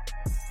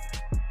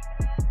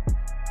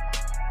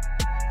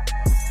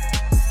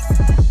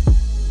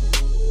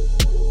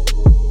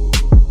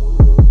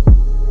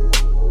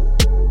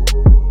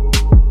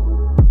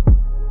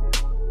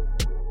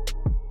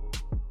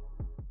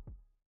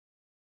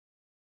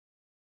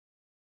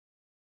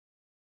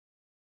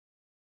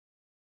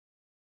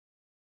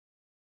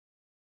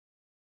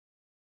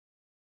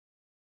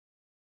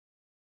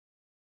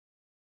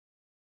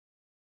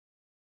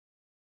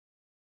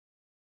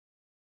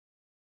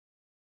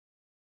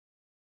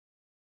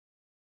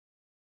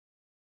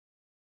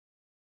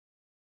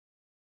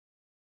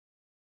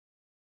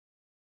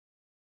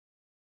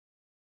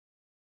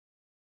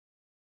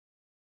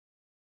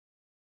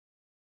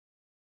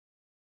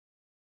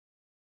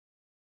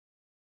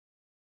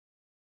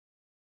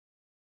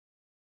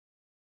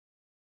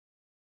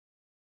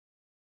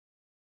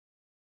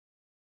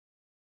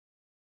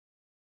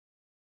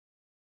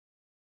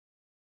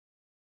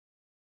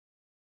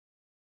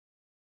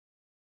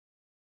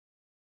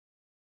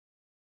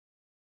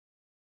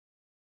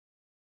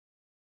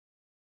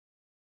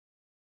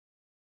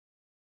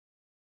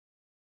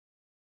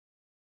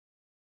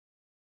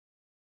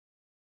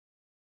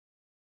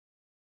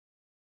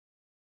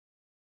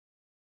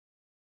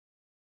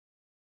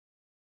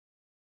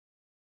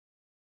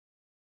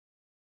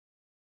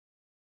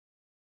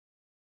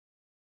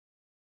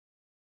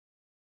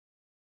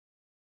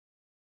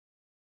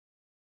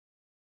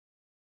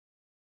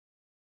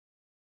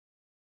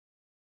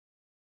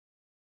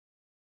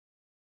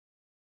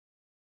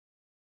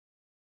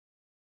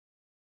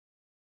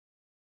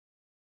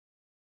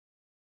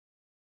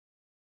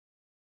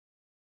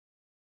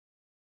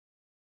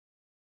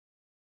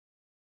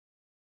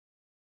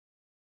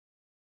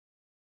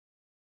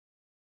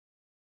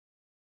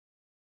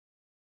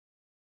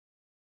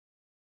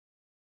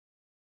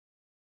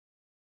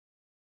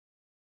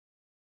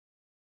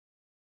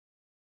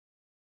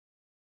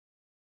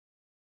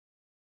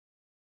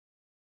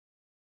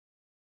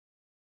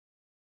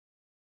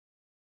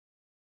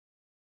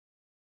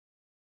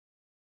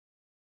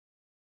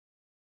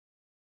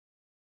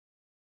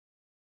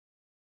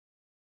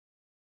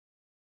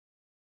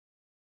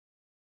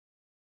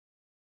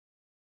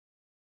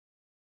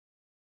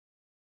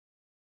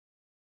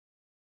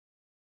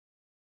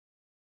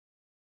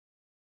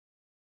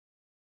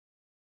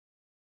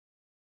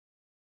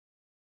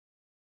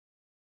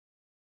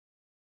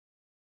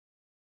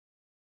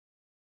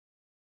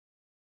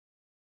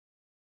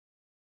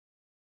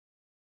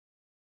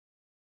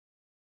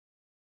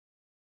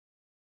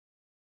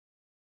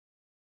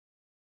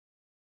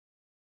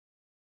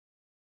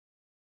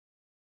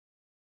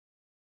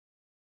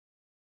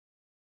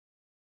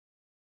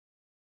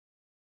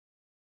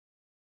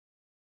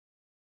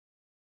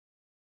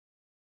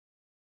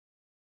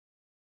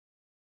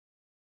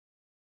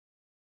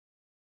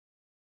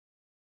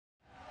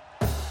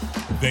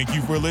 Thank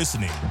you for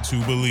listening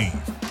to Believe.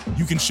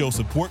 You can show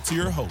support to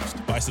your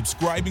host by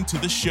subscribing to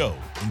the show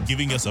and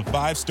giving us a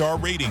 5-star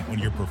rating on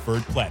your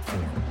preferred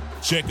platform.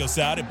 Check us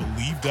out at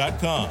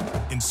Believe.com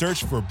and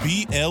search for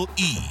BLEAV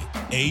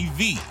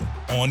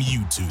on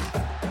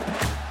YouTube.